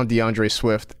out on DeAndre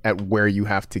Swift at where you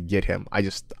have to get him. I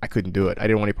couldn't do it. I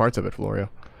didn't want any parts of it, Florio.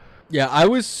 Yeah, I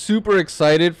was super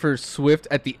excited for Swift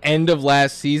at the end of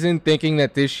last season, thinking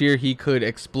that this year he could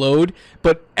explode,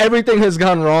 but everything has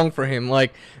gone wrong for him.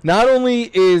 Not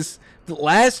only is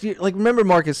last year, remember,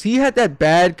 Marcus, he had that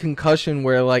bad concussion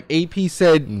where AP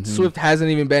said Swift hasn't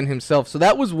even been himself. So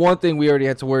that was one thing we already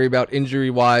had to worry about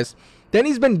injury-wise. Then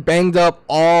he's been banged up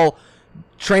all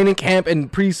training camp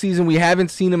and preseason. We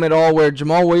haven't seen him at all, where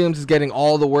Jamal Williams is getting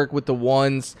all the work with the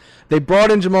ones. They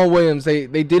brought in Jamal Williams. They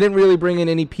didn't really bring in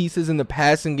any pieces in the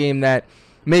passing game that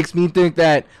makes me think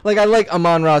that, I like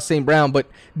Amon-Ra St. Brown, but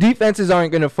defenses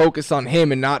aren't going to focus on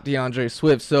him and not DeAndre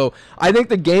Swift. So I think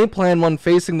the game plan when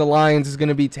facing the Lions is going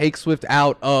to be take Swift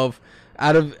out of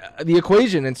the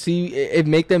equation and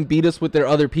make them beat us with their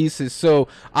other pieces. So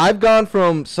I've gone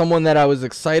from someone that I was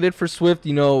excited for Swift,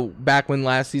 back when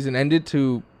last season ended,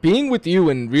 to being with you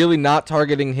and really not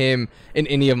targeting him in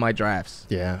any of my drafts.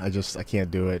 Yeah, I can't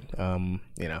do it.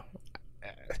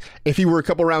 If he were a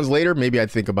couple rounds later, maybe I'd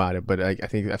think about it. But I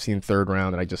think I've seen third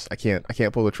round, and I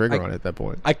can't pull the trigger on it at that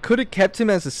point. I could have kept him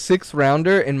as a sixth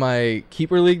rounder in my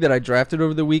keeper league that I drafted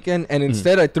over the weekend, and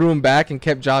instead I threw him back and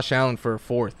kept Josh Allen for a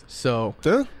fourth. So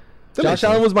Josh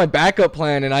Allen was my backup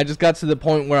plan, and I just got to the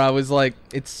point where I was like,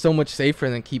 it's so much safer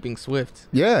than keeping Swift.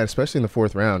 Yeah, especially in the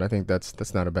fourth round. I think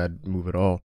that's not a bad move at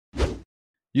all.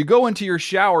 You go into your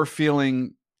shower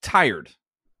feeling tired,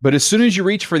 but as soon as you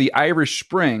reach for the Irish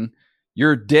Spring,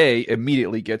 your day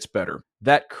immediately gets better.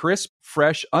 That crisp,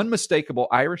 fresh, unmistakable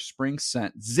Irish Spring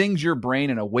scent zings your brain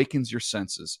and awakens your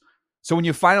senses. So when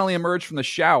you finally emerge from the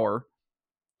shower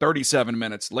 37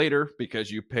 minutes later, because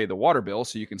you pay the water bill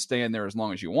so you can stay in there as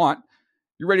long as you want,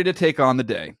 you're ready to take on the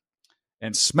day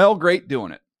and smell great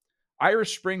doing it.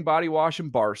 Irish Spring Body Wash and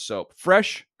Bar Soap.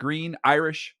 Fresh, green,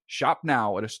 Irish. Shop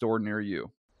now at a store near you.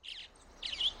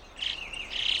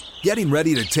 Getting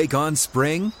ready to take on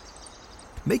spring?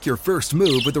 Make your first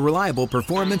move with the reliable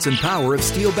performance and power of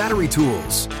Steel battery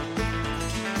tools.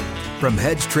 From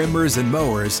hedge trimmers and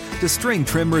mowers to string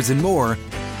trimmers and more,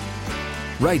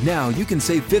 right now you can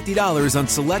save $50 on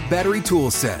select battery tool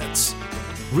sets.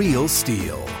 Real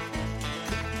Steel.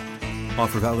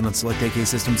 Offer valid on select AK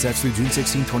system sets through June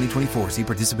 16, 2024. See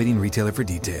participating retailer for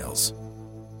details.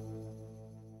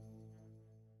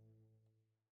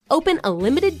 Open a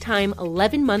limited-time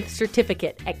 11-month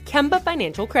certificate at Kemba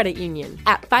Financial Credit Union.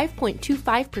 At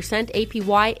 5.25%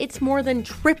 APY, it's more than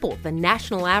triple the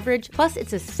national average, plus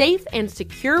it's a safe and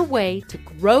secure way to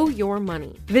grow your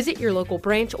money. Visit your local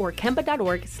branch or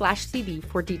kemba.org/cb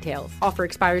for details. Offer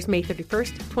expires May 31st,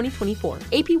 2024.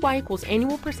 APY equals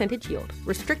annual percentage yield.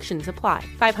 Restrictions apply.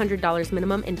 $500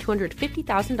 minimum and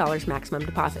 $250,000 maximum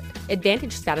deposit.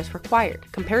 Advantage status required.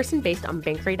 Comparison based on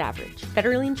bank rate average.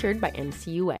 Federally insured by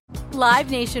NCUA.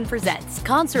 Live Nation presents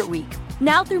Concert Week.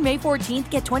 Now through May 14th,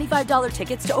 get $25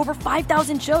 tickets to over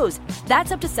 5,000 shows.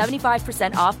 That's up to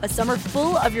 75% off a summer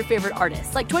full of your favorite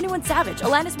artists like 21 Savage,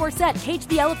 Alanis Morissette, Cage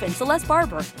the Elephant, Celeste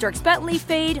Barber, Dierks Bentley,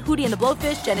 Fade, Hootie and the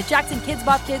Blowfish, Janet Jackson, Kids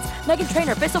Bop Kids, Meghan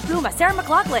Trainor, Peso Pluma, Sarah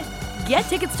McLachlan. Get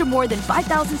tickets to more than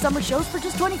 5,000 summer shows for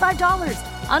just $25.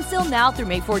 On sale now through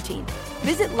May 14th.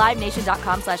 Visit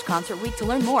LiveNation.com/Concert Week to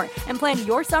learn more and plan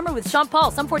your summer with Sean Paul,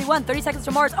 Sum 41, 30 Seconds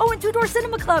to Mars, and Two Door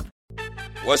Cinema Club.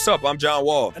 What's up? I'm John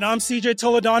Wall. And I'm CJ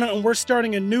Toledano, and we're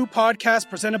starting a new podcast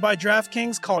presented by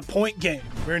DraftKings called Point Game.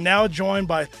 We're now joined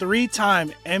by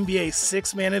 3-time NBA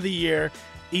Sixth Man of the Year,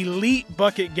 elite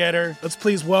bucket getter. Let's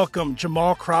please welcome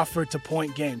Jamal Crawford to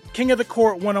Point Game. King of the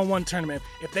Court one-on-one tournament.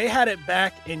 If they had it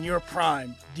back in your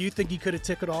prime, do you think you could have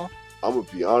took it all? I'm going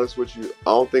to be honest with you. I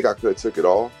don't think I could have took it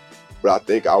all, but I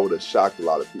think I would have shocked a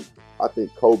lot of people. I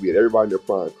think Kobe and everybody in their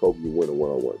prime, Kobe would win a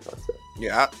one-on-one contest.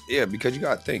 Yeah, because you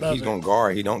got to think. He's going to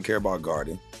guard. He don't care about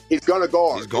guarding. He's going to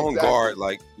guard. He's going to guard.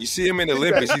 Like, you see him in the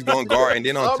Olympics, he's going to guard. And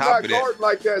then on top of that. I'm not guarding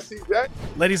like that, CJ.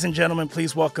 Ladies and gentlemen,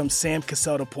 please welcome Sam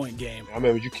Cassell to Point Game. I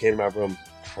remember you came out from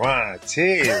prime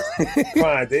 10.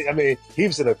 I mean, he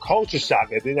was in a culture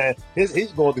shock. And then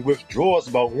he's going through withdrawals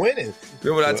about winning.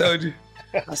 Remember what I told you?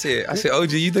 I said,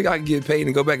 OG, you think I can get paid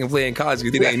and go back and play in college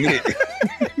because it ain't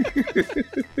it?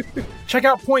 Check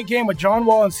out Point Game with John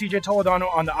Wall and CJ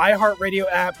Toledano on the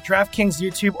iHeartRadio app, DraftKings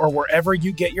YouTube, or wherever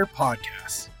you get your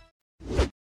podcasts.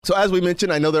 So as we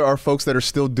mentioned, I know there are folks that are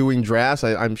still doing drafts.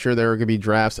 I'm sure there are going to be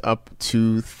drafts up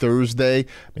to Thursday,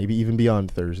 maybe even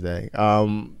beyond Thursday.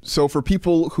 So for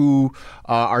people who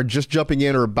are just jumping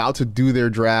in or about to do their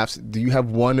drafts, do you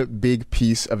have one big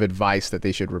piece of advice that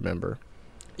they should remember?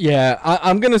 Yeah,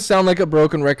 I'm going to sound like a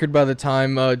broken record by the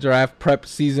time draft prep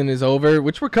season is over,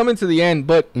 which we're coming to the end,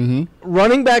 but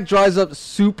running back dries up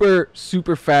super,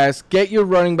 super fast. Get your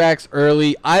running backs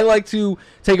early. I like to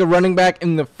take a running back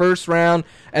in the first round,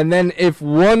 and then if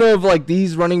one of like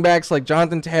these running backs like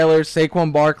Jonathan Taylor,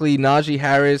 Saquon Barkley, Najee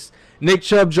Harris, Nick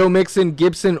Chubb, Joe Mixon,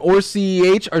 Gibson, or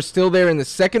CEH are still there in the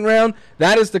second round,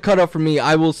 that is the cutoff for me.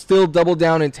 I will still double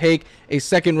down and take a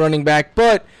second running back.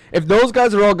 But if those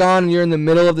guys are all gone and you're in the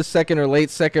middle of the second or late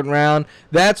second round,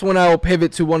 that's when I will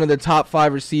pivot to one of the top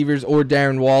 5 receivers or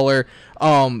Darren Waller.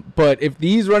 But if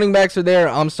these running backs are there,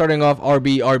 I'm starting off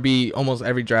RB almost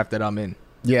every draft that I'm in.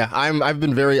 Yeah, I've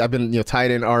been tight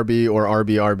end RB or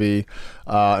RB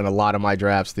in a lot of my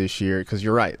drafts this year because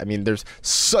you're right. I mean, there's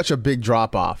such a big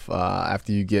drop off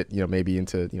after you get maybe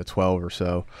into 12 or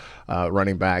so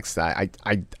running backs. I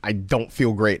don't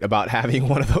feel great about having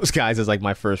one of those guys as like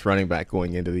my first running back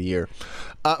going into the year.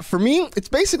 For me, it's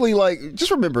basically like,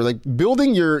 just remember, like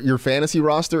building your fantasy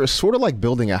roster is sort of like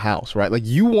building a house, right? Like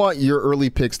you want your early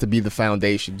picks to be the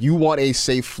foundation. You want a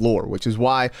safe floor, which is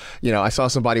why, I saw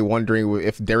somebody wondering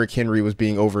if Derrick Henry was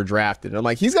being overdrafted. And I'm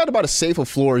like, he's got about as safe a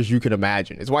floor as you can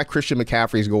imagine. It's why Christian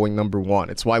McCaffrey is going number 1.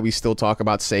 It's why we still talk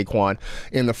about Saquon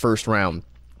in the first round.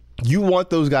 You want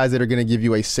those guys that are going to give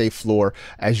you a safe floor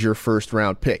as your first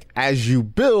round pick. As you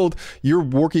build, you're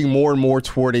working more and more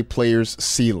toward a player's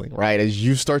ceiling, right? As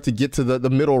you start to get to the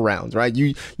middle rounds, right?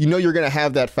 You know you're going to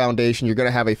have that foundation. You're going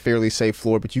to have a fairly safe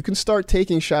floor, but you can start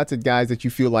taking shots at guys that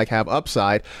you feel like have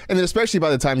upside. And then especially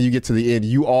by the time you get to the end,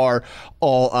 you are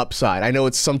all upside. I know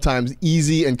it's sometimes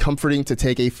easy and comforting to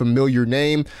take a familiar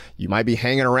name. You might be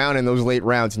hanging around in those late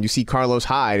rounds and you see Carlos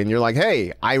Hyde and you're like,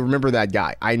 hey, I remember that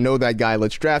guy. I know that guy.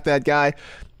 Let's draft that guy.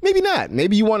 Maybe not.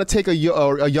 Maybe you want to take a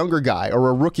younger guy or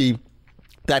a rookie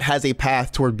that has a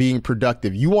path toward being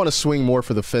productive. You want to swing more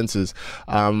for the fences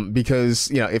because,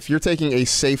 if you're taking a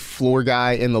safe floor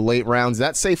guy in the late rounds,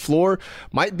 that safe floor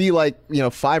might be like,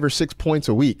 5 or 6 points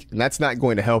a week, and that's not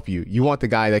going to help you. You want the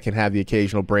guy that can have the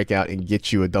occasional breakout and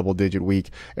get you a double-digit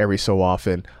week every so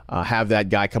often. Have that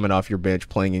guy coming off your bench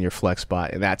playing in your flex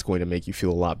spot, and that's going to make you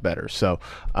feel a lot better. So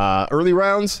early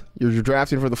rounds, you're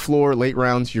drafting for the floor. Late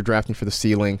rounds, you're drafting for the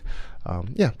ceiling.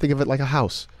 Think of it like a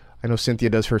house. I know Cynthia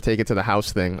does her take it to the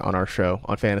house thing on our show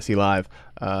on Fantasy Live.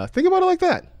 Think about it like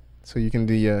that. So you can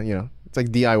do, it's like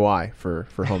DIY for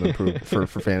home improvement, for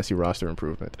fantasy roster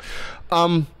improvement.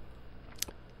 Might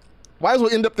as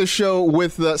well end up this show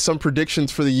with some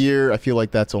predictions for the year. I feel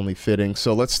like that's only fitting.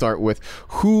 So let's start with,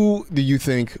 who do you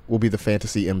think will be the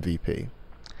fantasy MVP?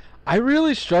 I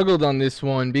really struggled on this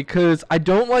one because I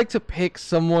don't like to pick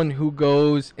someone who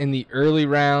goes in the early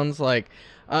rounds, like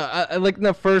in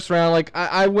the first round.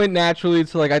 I went naturally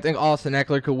to I think Austin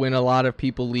Eckler could win a lot of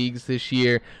people leagues this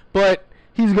year, but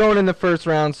he's going in the first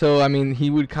round, so I mean he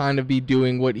would kind of be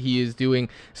doing what he is doing.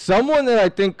 Someone that I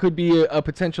think could be a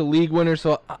potential league winner,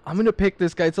 so I'm going to pick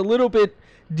this guy. It's a little bit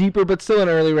deeper, but still an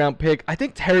early round pick. I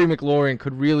think Terry McLaurin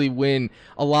could really win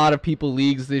a lot of people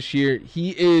leagues this year.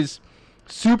 He is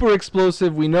super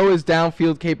explosive. We know his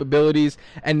downfield capabilities,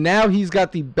 and now he's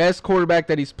got the best quarterback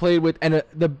that he's played with and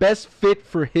the best fit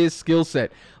for his skill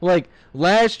set. Like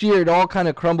last year, it all kind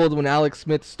of crumbled when Alex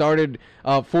Smith started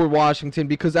for Washington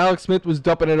because Alex Smith was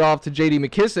dumping it off to J.D.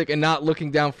 McKissick and not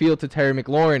looking downfield to Terry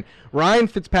McLaurin. Ryan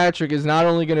Fitzpatrick is not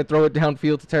only going to throw it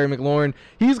downfield to Terry McLaurin,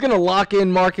 he's going to lock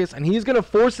in Marcus, and he's going to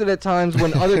force it at times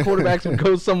when other quarterbacks would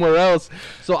go somewhere else.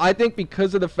 So I think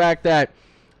because of the fact that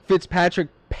Fitzpatrick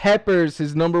peppers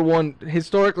his number one,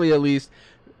 historically at least,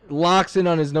 locks in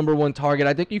on his number one target,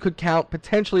 I think you could count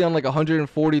potentially on like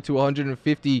 140 to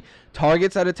 150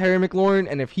 targets out of Terry McLaurin,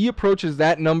 and if he approaches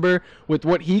that number with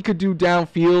what he could do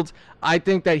downfield, I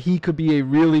think that he could be a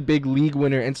really big league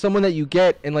winner and someone that you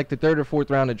get in like the 3rd or 4th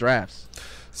round of drafts.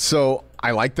 So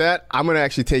I like that. I'm going to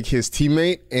actually take his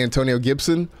teammate, Antonio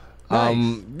Gibson.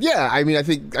 Nice. Yeah, I mean, I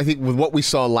think with what we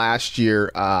saw last year,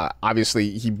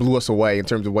 obviously he blew us away in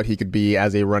terms of what he could be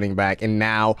as a running back, and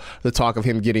now the talk of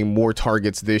him getting more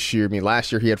targets this year. I mean,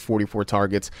 last year he had 44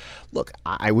 targets. Look,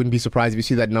 I wouldn't be surprised if you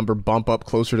see that number bump up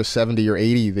closer to 70 or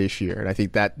 80 this year, and I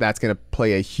think that's going to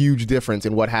play a huge difference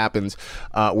in what happens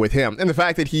with him. And the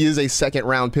fact that he is a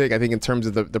 2nd-round pick, I think in terms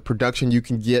of the production you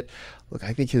can get, look,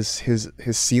 I think his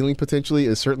ceiling potentially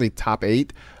is certainly top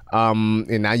 8.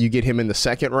 And now you get him in the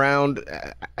 2nd round.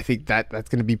 I think that's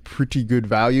going to be pretty good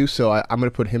value. So I'm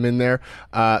going to put him in there.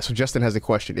 So Justin has a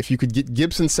question. If you could get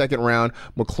Gibson 2nd round,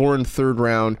 McLaurin 3rd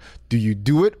round, do you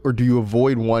do it or do you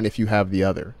avoid one if you have the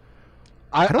other?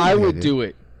 I would do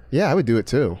it. Yeah, I would do it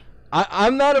too.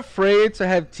 I'm not afraid to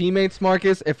have teammates,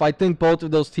 Marcus, if I think both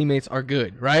of those teammates are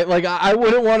good, right? Like, I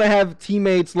wouldn't want to have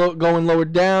teammates going lower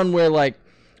down where, like,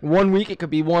 1 week it could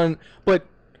be one. But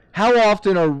how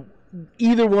often are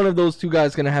either one of those two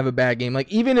guys going to have a bad game?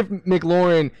 Like, even if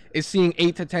McLaurin is seeing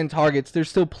 8 to 10 targets, there's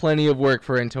still plenty of work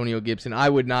for Antonio Gibson. I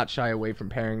would not shy away from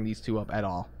pairing these two up at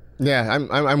all. Yeah,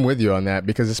 I'm with you on that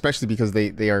especially because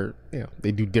they are,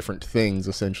 they do different things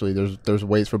essentially. There's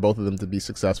ways for both of them to be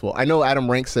successful. I know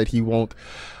Adam Rank said he won't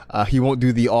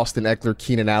do the Austin Eckler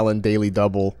Keenan Allen daily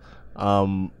double,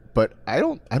 but I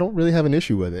don't really have an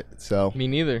issue with it. So me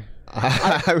neither.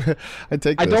 I take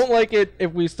this. I don't like it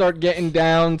if we start getting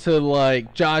down to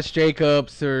like Josh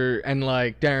Jacobs and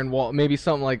like Darren Wall, maybe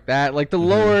something like that. Like the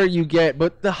lower you get,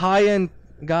 but the high end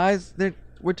guys,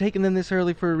 we're taking them this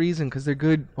early for a reason because they're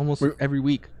good almost every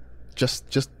week. Just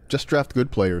draft good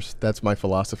players. That's my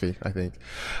philosophy, I think.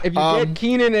 If you get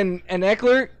Keenan and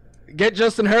Eckler, get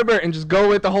Justin Herbert and just go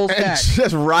with the whole stack.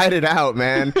 Just ride it out,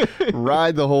 man.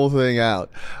 Ride the whole thing out.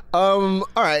 All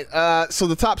right. So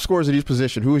the top scorers at each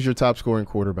position. Who is your top scoring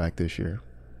quarterback this year?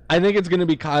 I think it's going to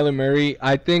be Kyler Murray.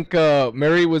 I think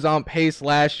Murray was on pace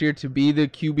last year to be the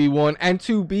QB1 and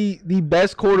to be the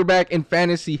best quarterback in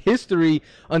fantasy history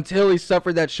until he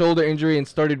suffered that shoulder injury and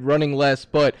started running less.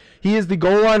 But he is the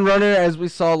goal line runner, as we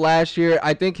saw last year.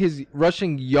 I think his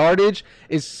rushing yardage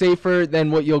is safer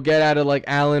than what you'll get out of like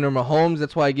Allen or Mahomes.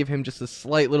 That's why I give him just a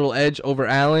slight little edge over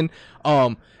Allen.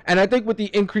 And I think with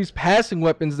the increased passing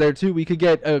weapons there too, we could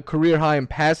get a career high in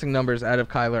passing numbers out of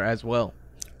Kyler as well.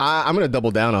 I'm going to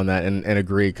double down on that and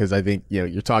agree because I think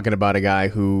you're talking about a guy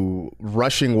who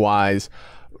rushing wise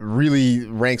really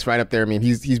ranks right up there. I mean,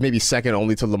 he's maybe second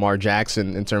only to Lamar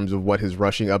Jackson in terms of what his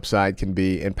rushing upside can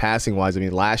be. And passing wise, I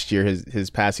mean, last year his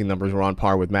passing numbers were on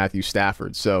par with Matthew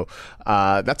Stafford. So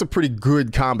that's a pretty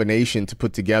good combination to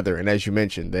put together. And as you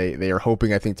mentioned, they are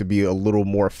hoping, I think, to be a little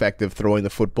more effective throwing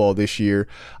the football this year.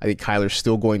 I think Kyler's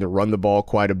still going to run the ball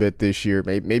quite a bit this year.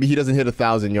 Maybe he doesn't hit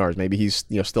 1,000 yards. Maybe he's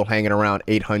still hanging around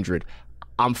 800.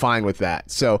 I'm fine with that.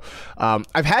 So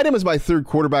I've had him as my 3rd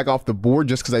quarterback off the board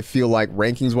just because I feel like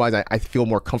rankings-wise, I feel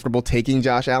more comfortable taking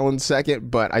Josh Allen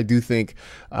 2nd, but I do think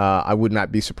I would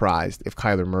not be surprised if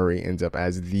Kyler Murray ends up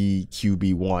as the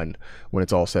QB1 when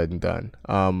it's all said and done.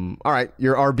 All right,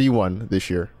 your RB1 this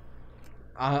year.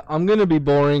 I'm going to be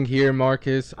boring here,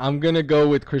 Marcus. I'm going to go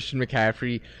with Christian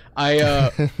McCaffrey. I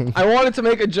wanted to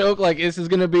make a joke like this is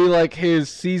going to be like his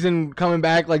season coming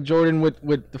back like Jordan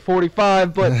with the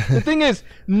 45, but the thing is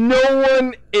no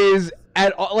one is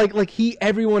at all like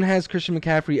everyone has Christian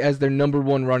McCaffrey as their number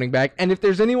 1 running back, and if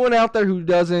there's anyone out there who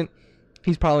doesn't,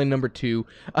 he's probably number 2.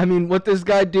 I mean, what this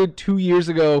guy did 2 years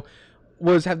ago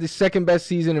was have the 2nd best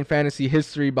season in fantasy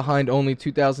history behind only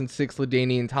 2006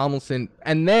 LaDainian Tomlinson,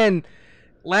 and then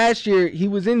last year, he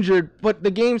was injured, but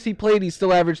the games he played, he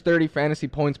still averaged 30 fantasy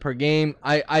points per game.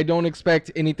 I don't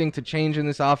expect anything to change in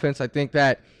this offense. I think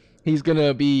that he's going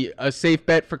to be a safe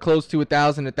bet for close to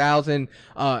 1,000.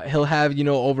 He'll have,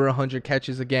 over 100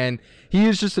 catches again. He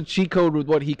is just a cheat code with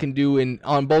what he can do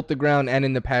on both the ground and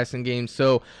in the passing game.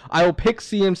 So I will pick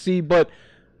CMC, but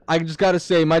I just got to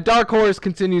say, my dark horse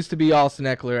continues to be Austin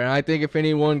Eckler. And I think if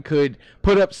anyone could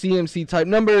put up CMC-type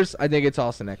numbers, I think it's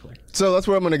Austin Eckler. So that's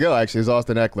where I'm going to go, actually, is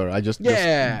Austin Eckler.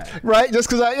 Right? Just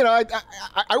because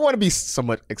I want to be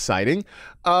somewhat exciting.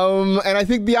 And I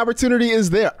think the opportunity is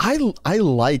there. I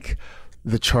like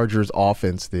the Chargers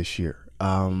offense this year.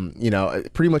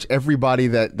 Pretty much everybody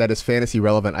that is fantasy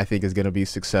relevant, I think, is going to be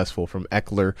successful, from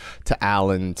Eckler to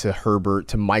Allen to Herbert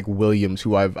to Mike Williams,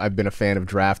 who I've been a fan of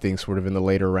drafting sort of in the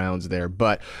later rounds there.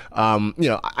 But,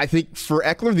 I think for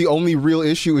Eckler, the only real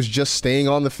issue is just staying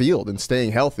on the field and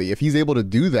staying healthy. If he's able to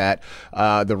do that,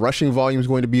 the rushing volume is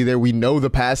going to be there. We know the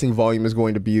passing volume is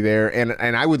going to be there.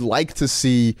 And I would like to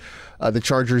see the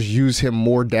Chargers use him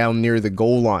more down near the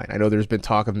goal line. I know there's been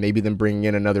talk of maybe them bringing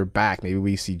in another back. Maybe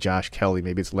we see Josh Kelly.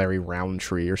 Maybe it's Larry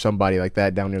Roundtree or somebody like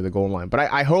that down near the goal line. But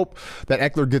I hope that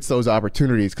Eckler gets those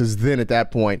opportunities, because then at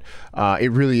that point,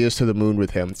 it really is to the moon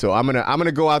with him. So I'm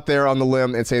gonna go out there on the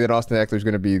limb and say that Austin Eckler is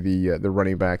going to be the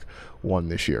running back one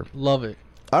this year. Love it.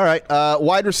 All right,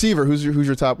 wide receiver. Who's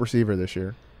your top receiver this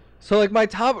year? So, my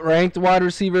top-ranked wide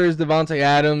receiver is Devontae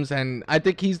Adams, and I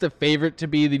think he's the favorite to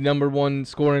be the number one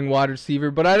scoring wide receiver,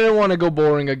 but I didn't want to go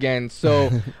boring again. So,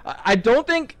 I don't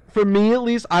think, for me at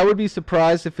least, I would be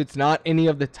surprised if it's not any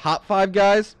of the top 5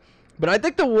 guys, but I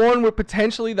think the one with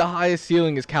potentially the highest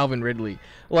ceiling is Calvin Ridley.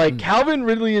 Calvin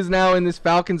Ridley is now in this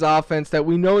Falcons offense that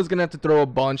we know is going to have to throw a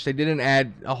bunch. They didn't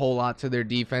add a whole lot to their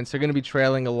defense. They're going to be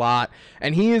trailing a lot,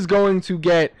 and he is going to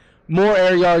get more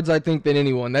air yards, I think, than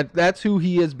anyone. That's who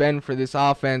he has been for this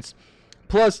offense.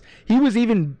 Plus, he was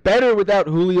even better without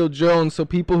Julio Jones, so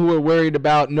people who are worried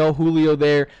about no Julio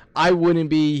there, I wouldn't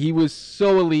be. He was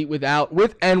so elite with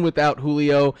and without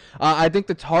Julio. I think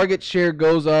the target share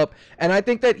goes up, and I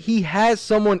think that he has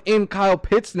someone in Kyle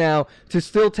Pitts now to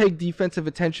still take defensive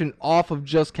attention off of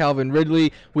just Calvin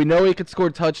Ridley. We know he could score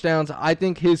touchdowns. I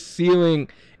think his ceiling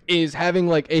is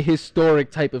having a historic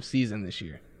type of season this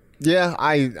year. Yeah,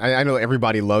 I know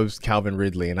everybody loves Calvin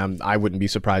Ridley, and I wouldn't be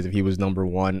surprised if he was number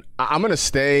one. I'm going to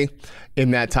stay in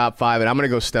that top 5, and I'm going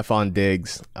to go Stephon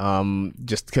Diggs,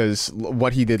 just because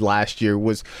what he did last year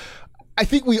was, I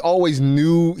think we always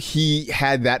knew he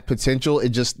had that potential. It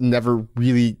just never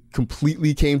really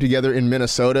completely came together in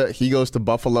Minnesota. He goes to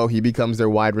Buffalo. He becomes their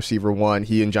wide receiver 1.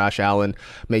 He and Josh Allen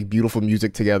make beautiful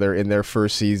music together in their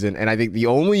first season, and I think the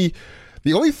only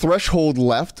threshold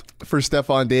left for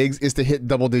Stephon Diggs is to hit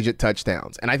double-digit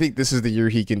touchdowns. And I think this is the year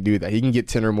he can do that. He can get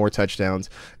 10 or more touchdowns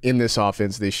in this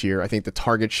offense this year. I think the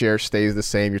target share stays the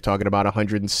same. You're talking about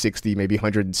 160, maybe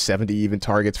 170 even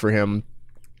targets for him.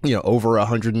 Over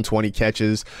 120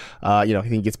 catches.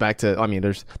 He gets back to,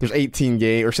 there's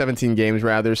 17 games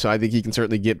rather, so I think he can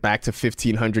certainly get back to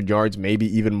 1,500 yards, maybe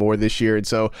even more this year. And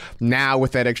so now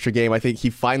with that extra game, I think he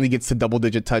finally gets to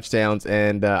double-digit touchdowns,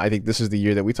 and I think this is the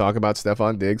year that we talk about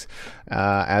Stephon Diggs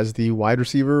as the wide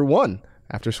receiver 1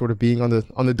 after sort of being on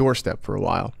the doorstep for a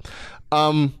while.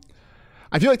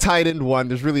 I feel like tight end 1,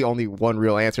 there's really only one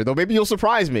real answer, though maybe you'll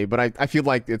surprise me, but I feel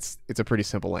like it's a pretty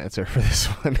simple answer for this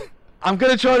one. I'm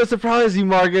going to try to surprise you,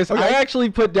 Marcus. Okay. I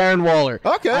actually put Darren Waller.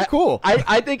 Okay, cool.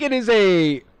 I think it is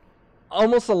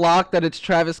almost a lock that it's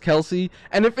Travis Kelce.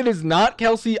 And if it is not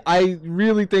Kelce, I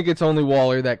really think it's only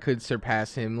Waller that could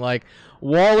surpass him.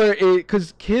 Waller,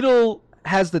 because Kittle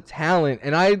has the talent,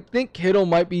 and I think Kittle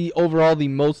might be overall the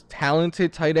most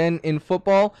talented tight end in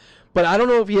football, but I don't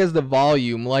know if he has the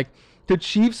volume. The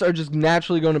Chiefs are just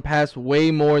naturally going to pass way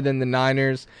more than the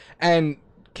Niners, and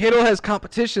Kittle has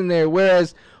competition there,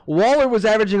 whereas Waller was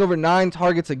averaging over 9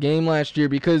 targets a game last year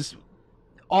because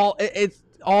it's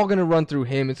all going to run through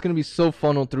him. It's going to be so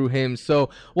funneled through him. So,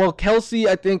 while Kelce,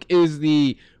 I think, is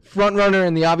the front runner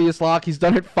and the obvious lock, he's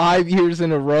done it 5 years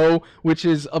in a row, which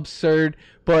is absurd.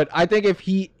 But I think if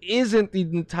he isn't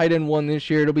the tight end 1 this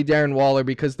year, it'll be Darren Waller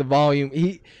because the volume,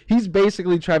 he's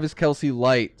basically Travis Kelce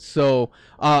light. So,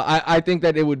 I think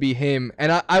that it would be him.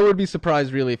 And I would be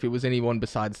surprised, really, if it was anyone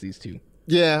besides these two.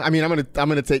 Yeah, I'm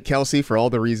gonna take Kelce for all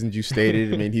the reasons you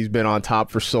stated. He's been on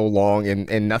top for so long,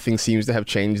 and nothing seems to have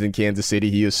changed in Kansas City.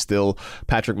 He is still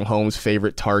Patrick Mahomes'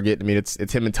 favorite target.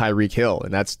 It's him and Tyreek Hill,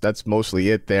 and that's mostly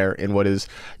it there in what is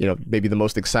maybe the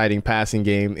most exciting passing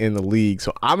game in the league.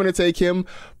 So I'm gonna take him,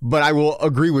 but I will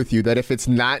agree with you that if it's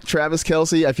not Travis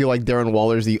Kelce, I feel like Darren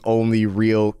Waller is the only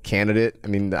real candidate.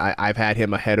 I've had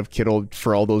him ahead of Kittle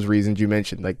for all those reasons you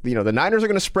mentioned. The Niners are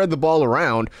gonna spread the ball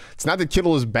around. It's not that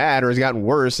Kittle is bad or has gotten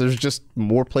worse. There's just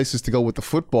more places to go with the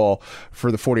football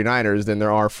for the 49ers than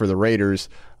there are for the Raiders.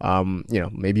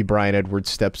 Maybe Bryan Edwards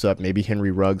steps up, maybe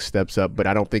Henry Ruggs steps up, but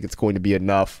I don't think it's going to be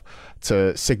enough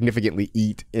to significantly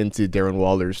eat into Darren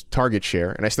Waller's target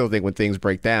share. And I still think when things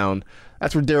break down,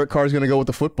 that's where Derek Carr is going to go with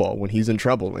the football when he's in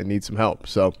trouble and needs some help.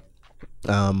 So,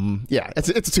 it's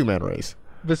a two-man race.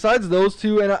 Besides those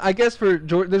two, and I guess for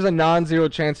George, there's a non-zero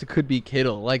chance it could be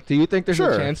Kittle. Like, do you think there's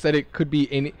a chance that it could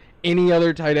be any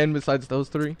other tight end besides those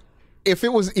three? If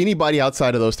it was anybody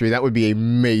outside of those three, that would be a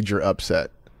major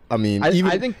upset. I mean, I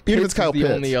think even if it's Kyle the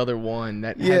Pitts, only other one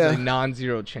that has a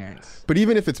non-zero chance. But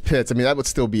even if it's Pitts, I mean, that would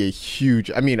still be a huge.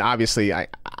 I mean, obviously, I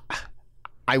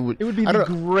would. It would be the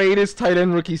greatest tight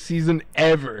end rookie season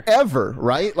ever. Ever,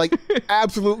 right? Like,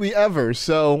 absolutely ever.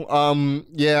 So, I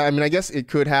mean, I guess it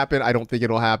could happen. I don't think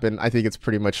it'll happen. I think it's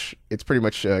pretty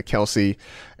much Kelsey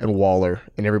and Waller,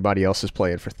 and everybody else is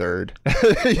playing for third.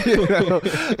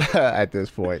 At this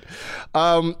point.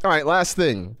 All right, last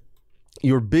thing.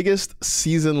 Your biggest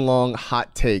season-long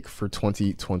hot take for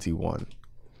 2021.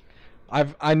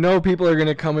 I know people are going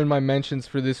to come in my mentions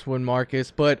for this one, Marcus,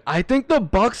 but I think the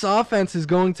Bucs offense is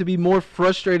going to be more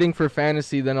frustrating for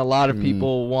fantasy than a lot of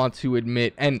people want to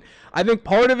admit. And I think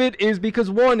part of it is because,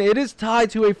 one, it is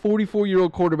tied to a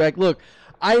 44-year-old quarterback. Look,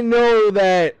 I know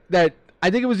that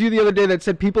I think it was you the other day that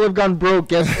said people have gone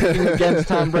broke against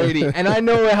Tom Brady, and I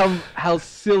know how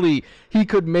silly he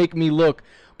could make me look.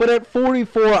 But at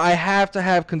 44, I have to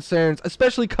have concerns,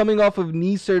 especially coming off of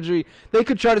knee surgery. They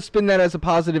could try to spin that as a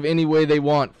positive any way they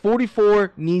want.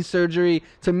 44, knee surgery,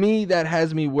 to me, that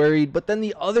has me worried. But then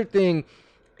the other thing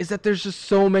is that there's just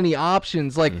so many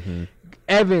options. Like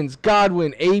Evans,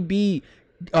 Godwin, AB,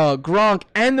 Gronk,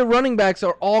 and the running backs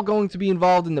are all going to be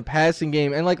involved in the passing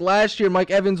game. And like last year, Mike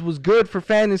Evans was good for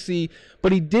fantasy,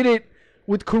 but he did it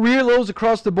with career lows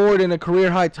across the board and a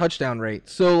career high touchdown rate.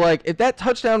 So, like, if that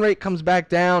touchdown rate comes back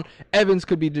down, Evans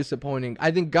could be disappointing.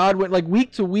 I think Godwin, like,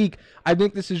 week to week, I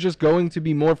think this is just going to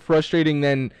be more frustrating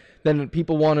than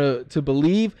people want to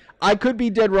believe. I could be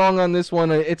dead wrong on this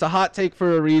one. It's a hot take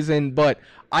for a reason, but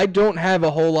I don't have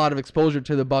a whole lot of exposure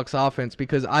to the Bucs offense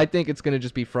because I think it's going to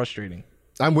just be frustrating.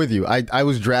 I'm with you. I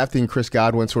was drafting Chris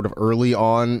Godwin sort of early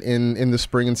on in the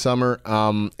spring and summer.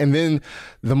 And then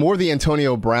the more the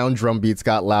Antonio Brown drum beats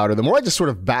got louder, the more I just sort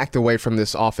of backed away from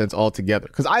this offense altogether.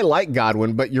 Because I like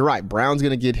Godwin, but you're right. Brown's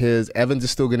going to get his. Evans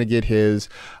is still going to get his.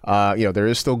 There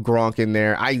is still Gronk in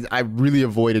there. I really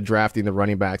avoided drafting the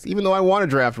running backs, even though I want to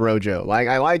draft Rojo. Like,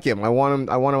 I like him. I want him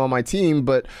on my team,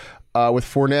 but with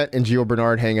Fournette and Gio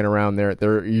Bernard hanging around there,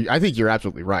 I think you're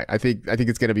absolutely right. I think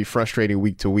it's going to be frustrating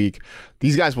week to week.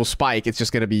 These guys will spike. It's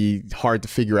just going to be hard to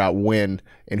figure out when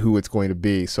and who it's going to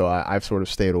be. So I've sort of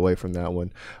stayed away from that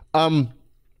one.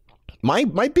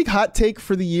 My big hot take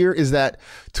for the year is that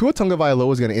Tua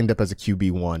Tagovailoa is going to end up as a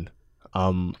QB1.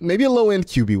 Maybe a low-end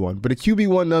QB1, but a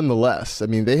QB1 nonetheless. I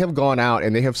mean, they have gone out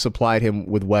and they have supplied him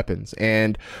with weapons.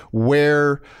 And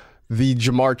where the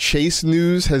Jamar Chase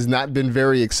news has not been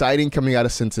very exciting coming out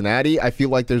of Cincinnati, I feel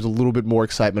like there's a little bit more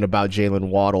excitement about Jalen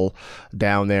Waddle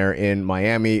down there in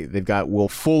Miami. They've got Will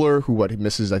Fuller, who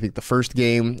misses, I think, the first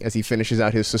game as he finishes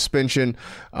out his suspension,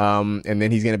 and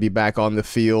then he's going to be back on the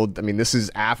field. I mean, this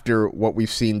is after what we've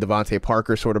seen Devontae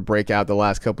Parker sort of break out the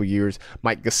last couple of years.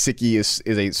 Mike Gesicki is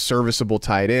a serviceable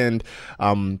tight end.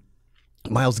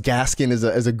 Myles Gaskin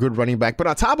is a good running back. But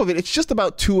on top of it, it's just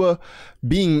about Tua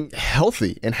being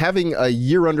healthy and having a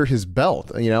year under his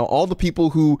belt. You know, all the people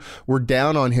who were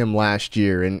down on him last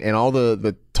year and all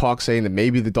the talk saying that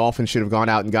maybe the Dolphins should have gone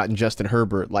out and gotten Justin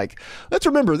Herbert. Like, let's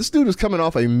remember, this dude was coming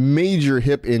off a major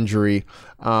hip injury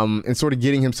and sort of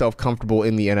getting himself comfortable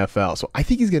in the NFL. So I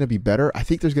think he's going to be better. I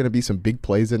think there's going to be some big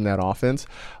plays in that offense.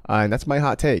 And that's my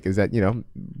hot take, is that,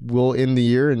 we'll end the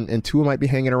year and Tua might be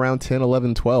hanging around 10,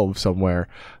 11, 12 somewhere.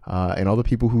 And all the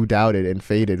people who doubted and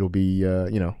faded will be,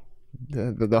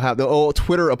 they'll have the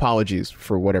Twitter apologies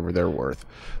for whatever they're worth.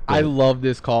 But I love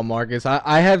this call, Marcus.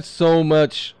 I have so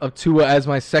much of Tua as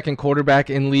my second quarterback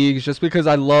in leagues just because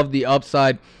I love the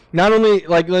upside. Not only,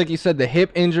 like you said, the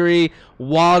hip injury,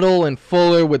 Waddle and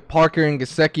Fuller with Parker and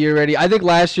Gesicki already. I think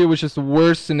last year was just the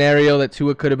worst scenario that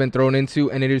Tua could have been thrown into,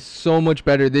 and it is so much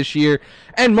better this year.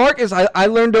 And Marcus, I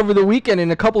learned over the weekend,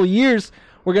 in a couple of years,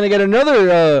 we're going to get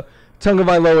another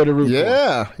Tagovailoa to root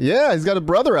for. Yeah, he's got a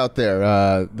brother out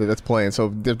there that's playing, so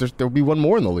there'll be one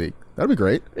more in the league. That'll be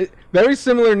great. Very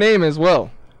similar name as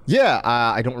well. Yeah,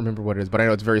 I don't remember what it is, but I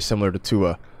know it's very similar to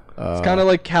Tua. It's kind of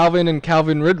like Calvin and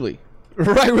Calvin Ridley.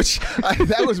 Right,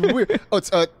 that was weird. Oh, it's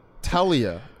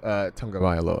Talia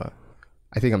Tagovailoa.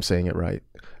 I think I'm saying it right.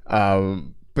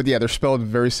 But yeah, they're spelled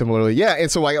very similarly. Yeah,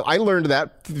 and so I learned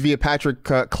that via Patrick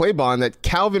Claybon, that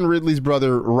Calvin Ridley's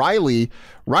brother Riley's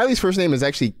first name is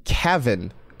actually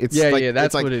Kevin, It's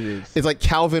that's like, what it is. It's like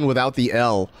Calvin without the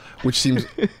L, which seems,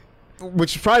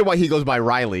 which is probably why he goes by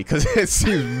Riley, because it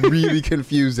seems really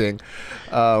confusing.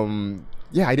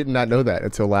 Yeah, I did not know that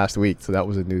until last week, so that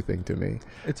was a new thing to me.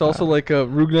 It's also like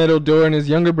Rougned Odor and his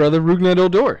younger brother, Rougned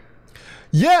Odor.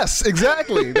 Yes,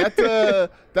 exactly.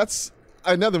 That's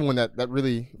another one that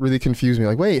really, really confused me.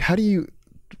 Like, wait, how do you...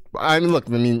 I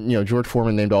mean, George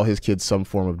Foreman named all his kids some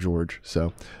form of George,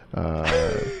 so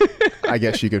I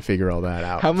guess you could figure all that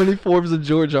out. How many forms of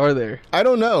George are there? I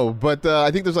don't know, but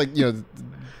I think there's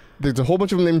there's a whole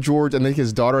bunch of them named George, and I think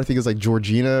his daughter, I think, is like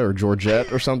Georgina or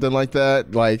Georgette or something like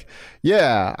that. Like,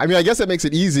 yeah. I mean, I guess that makes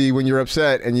it easy when you're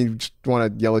upset and you just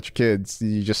want to yell at your kids.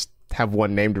 You just have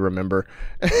one name to remember.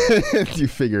 You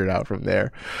figure it out from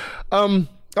there. All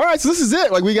right, so this is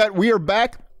it. Like, we are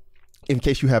back. In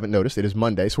case you haven't noticed, it is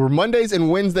Monday. So we're Mondays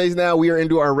and Wednesdays now. We are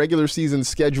into our regular season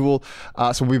schedule.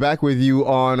 So we'll be back with you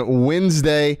on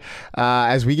Wednesday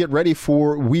as we get ready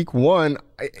for week 1.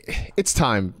 It's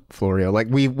time, Florio. Like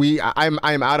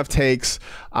I'm out of takes.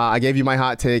 I gave you my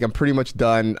hot take. I'm pretty much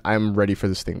done. I'm ready for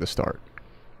this thing to start.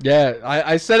 Yeah,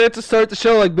 I said it to start the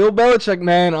show. Like Bill Belichick,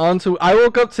 man. I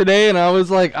woke up today and I was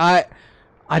like,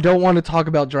 I don't want to talk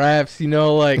about drafts,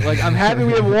 like I'm happy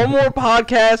we have one more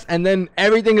podcast and then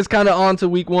everything is kind of on to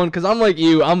week 1 because I'm like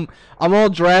you, I'm all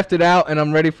drafted out and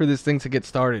I'm ready for this thing to get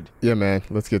started. Yeah, man,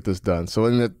 let's get this done. So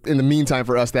in the meantime,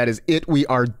 for us, that is it. We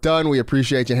are done. We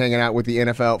appreciate you hanging out with the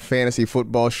NFL Fantasy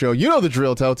Football Show. You know the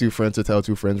drill. Tell 2 friends to tell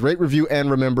 2 friends. Rate, review, and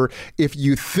remember, if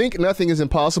you think nothing is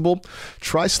impossible,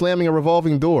 try slamming a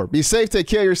revolving door. Be safe, take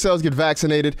care of yourselves, get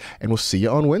vaccinated, and we'll see you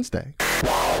on Wednesday.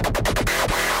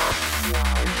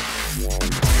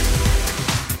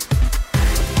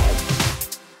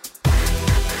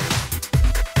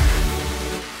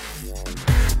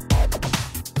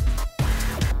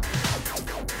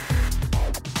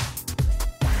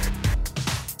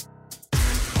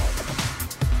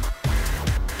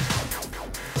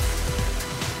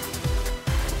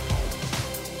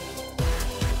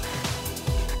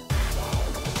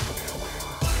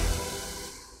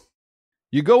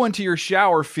 You go into your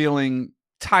shower feeling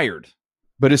tired,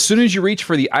 but as soon as you reach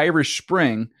for the Irish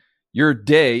Spring, your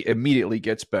day immediately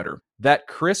gets better. That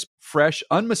crisp, fresh,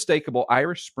 unmistakable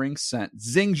Irish Spring scent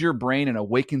zings your brain and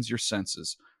awakens your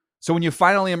senses. So when you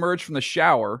finally emerge from the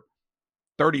shower,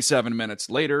 37 minutes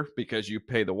later, because you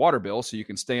pay the water bill so you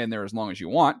can stay in there as long as you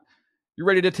want, you're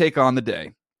ready to take on the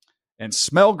day and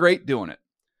smell great doing it.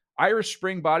 Irish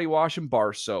Spring Body Wash and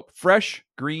Bar Soap. Fresh,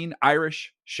 green,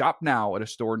 Irish. Shop now at a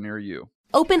store near you.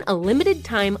 Open a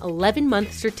limited-time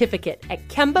 11-month certificate at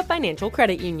Kemba Financial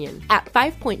Credit Union. At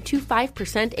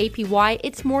 5.25% APY,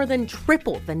 it's more than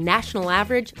triple the national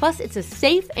average, plus it's a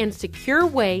safe and secure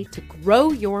way to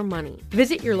grow your money.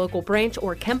 Visit your local branch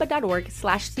or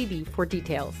kemba.org/cb for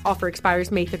details. Offer expires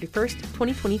May 31st,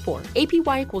 2024.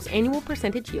 APY equals annual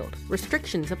percentage yield.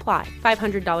 Restrictions apply.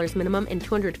 $500 minimum and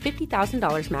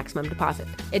 $250,000 maximum deposit.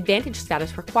 Advantage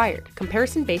status required.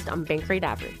 Comparison based on bank rate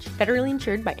average. Federally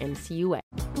insured by NCUA.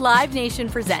 Live Nation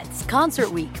presents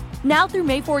Concert Week. Now through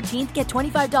May 14th, get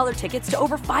 $25 tickets to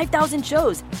over 5,000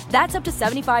 shows. That's up to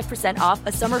 75% off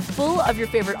a summer full of your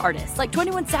favorite artists like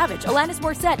 21 Savage, Alanis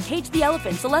Morissette, Cage the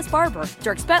Elephant, Celeste Barber,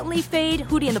 Dierks Bentley, Fade,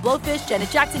 Hootie and the Blowfish,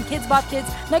 Janet Jackson, Kidz Bop Kids,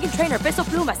 Meghan Trainor, Peso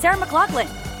Pluma, Sarah McLachlan.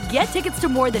 Get tickets to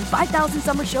more than 5,000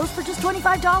 summer shows for just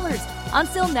 $25.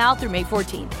 Until now through May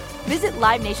 14th. Visit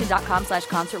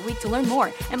LiveNation.com/Concert Week to learn more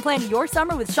and plan your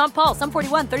summer with Sean Paul, Sum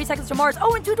 41, 30 Seconds to Mars,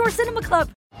 and Two Door Cinema Club.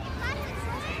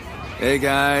 Hey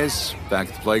guys, back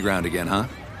at the playground again, huh?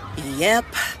 Yep.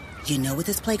 You know what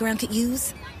this playground could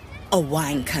use? A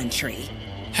wine country.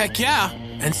 Heck yeah,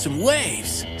 and some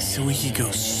waves so we could go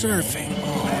surfing.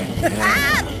 Oh,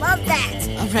 yeah. Love that.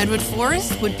 A redwood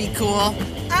forest would be cool.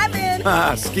 I'm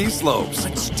in. Ski slopes.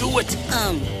 Let's do it.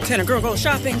 Can a girl go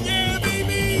shopping? Yeah,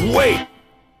 baby. Wait.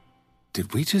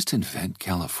 Did we just invent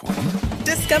California?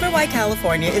 Discover why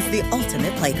California is the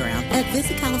ultimate playground at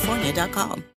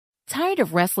visitcalifornia.com. Tired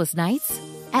of restless nights?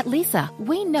 At Leesa,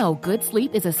 we know good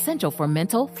sleep is essential for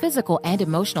mental, physical, and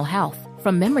emotional health.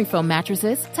 From memory foam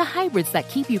mattresses to hybrids that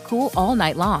keep you cool all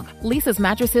night long, Leesa's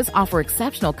mattresses offer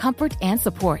exceptional comfort and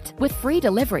support with free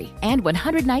delivery and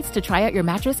 100 nights to try out your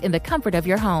mattress in the comfort of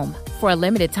your home. For a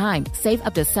limited time, save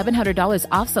up to $700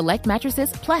 off select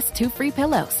mattresses plus 2 free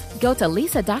pillows. Go to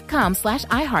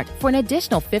leesa.com/iHeart for an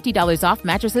additional $50 off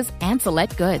mattresses and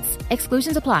select goods.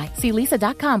 Exclusions apply. See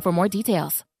leesa.com for more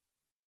details.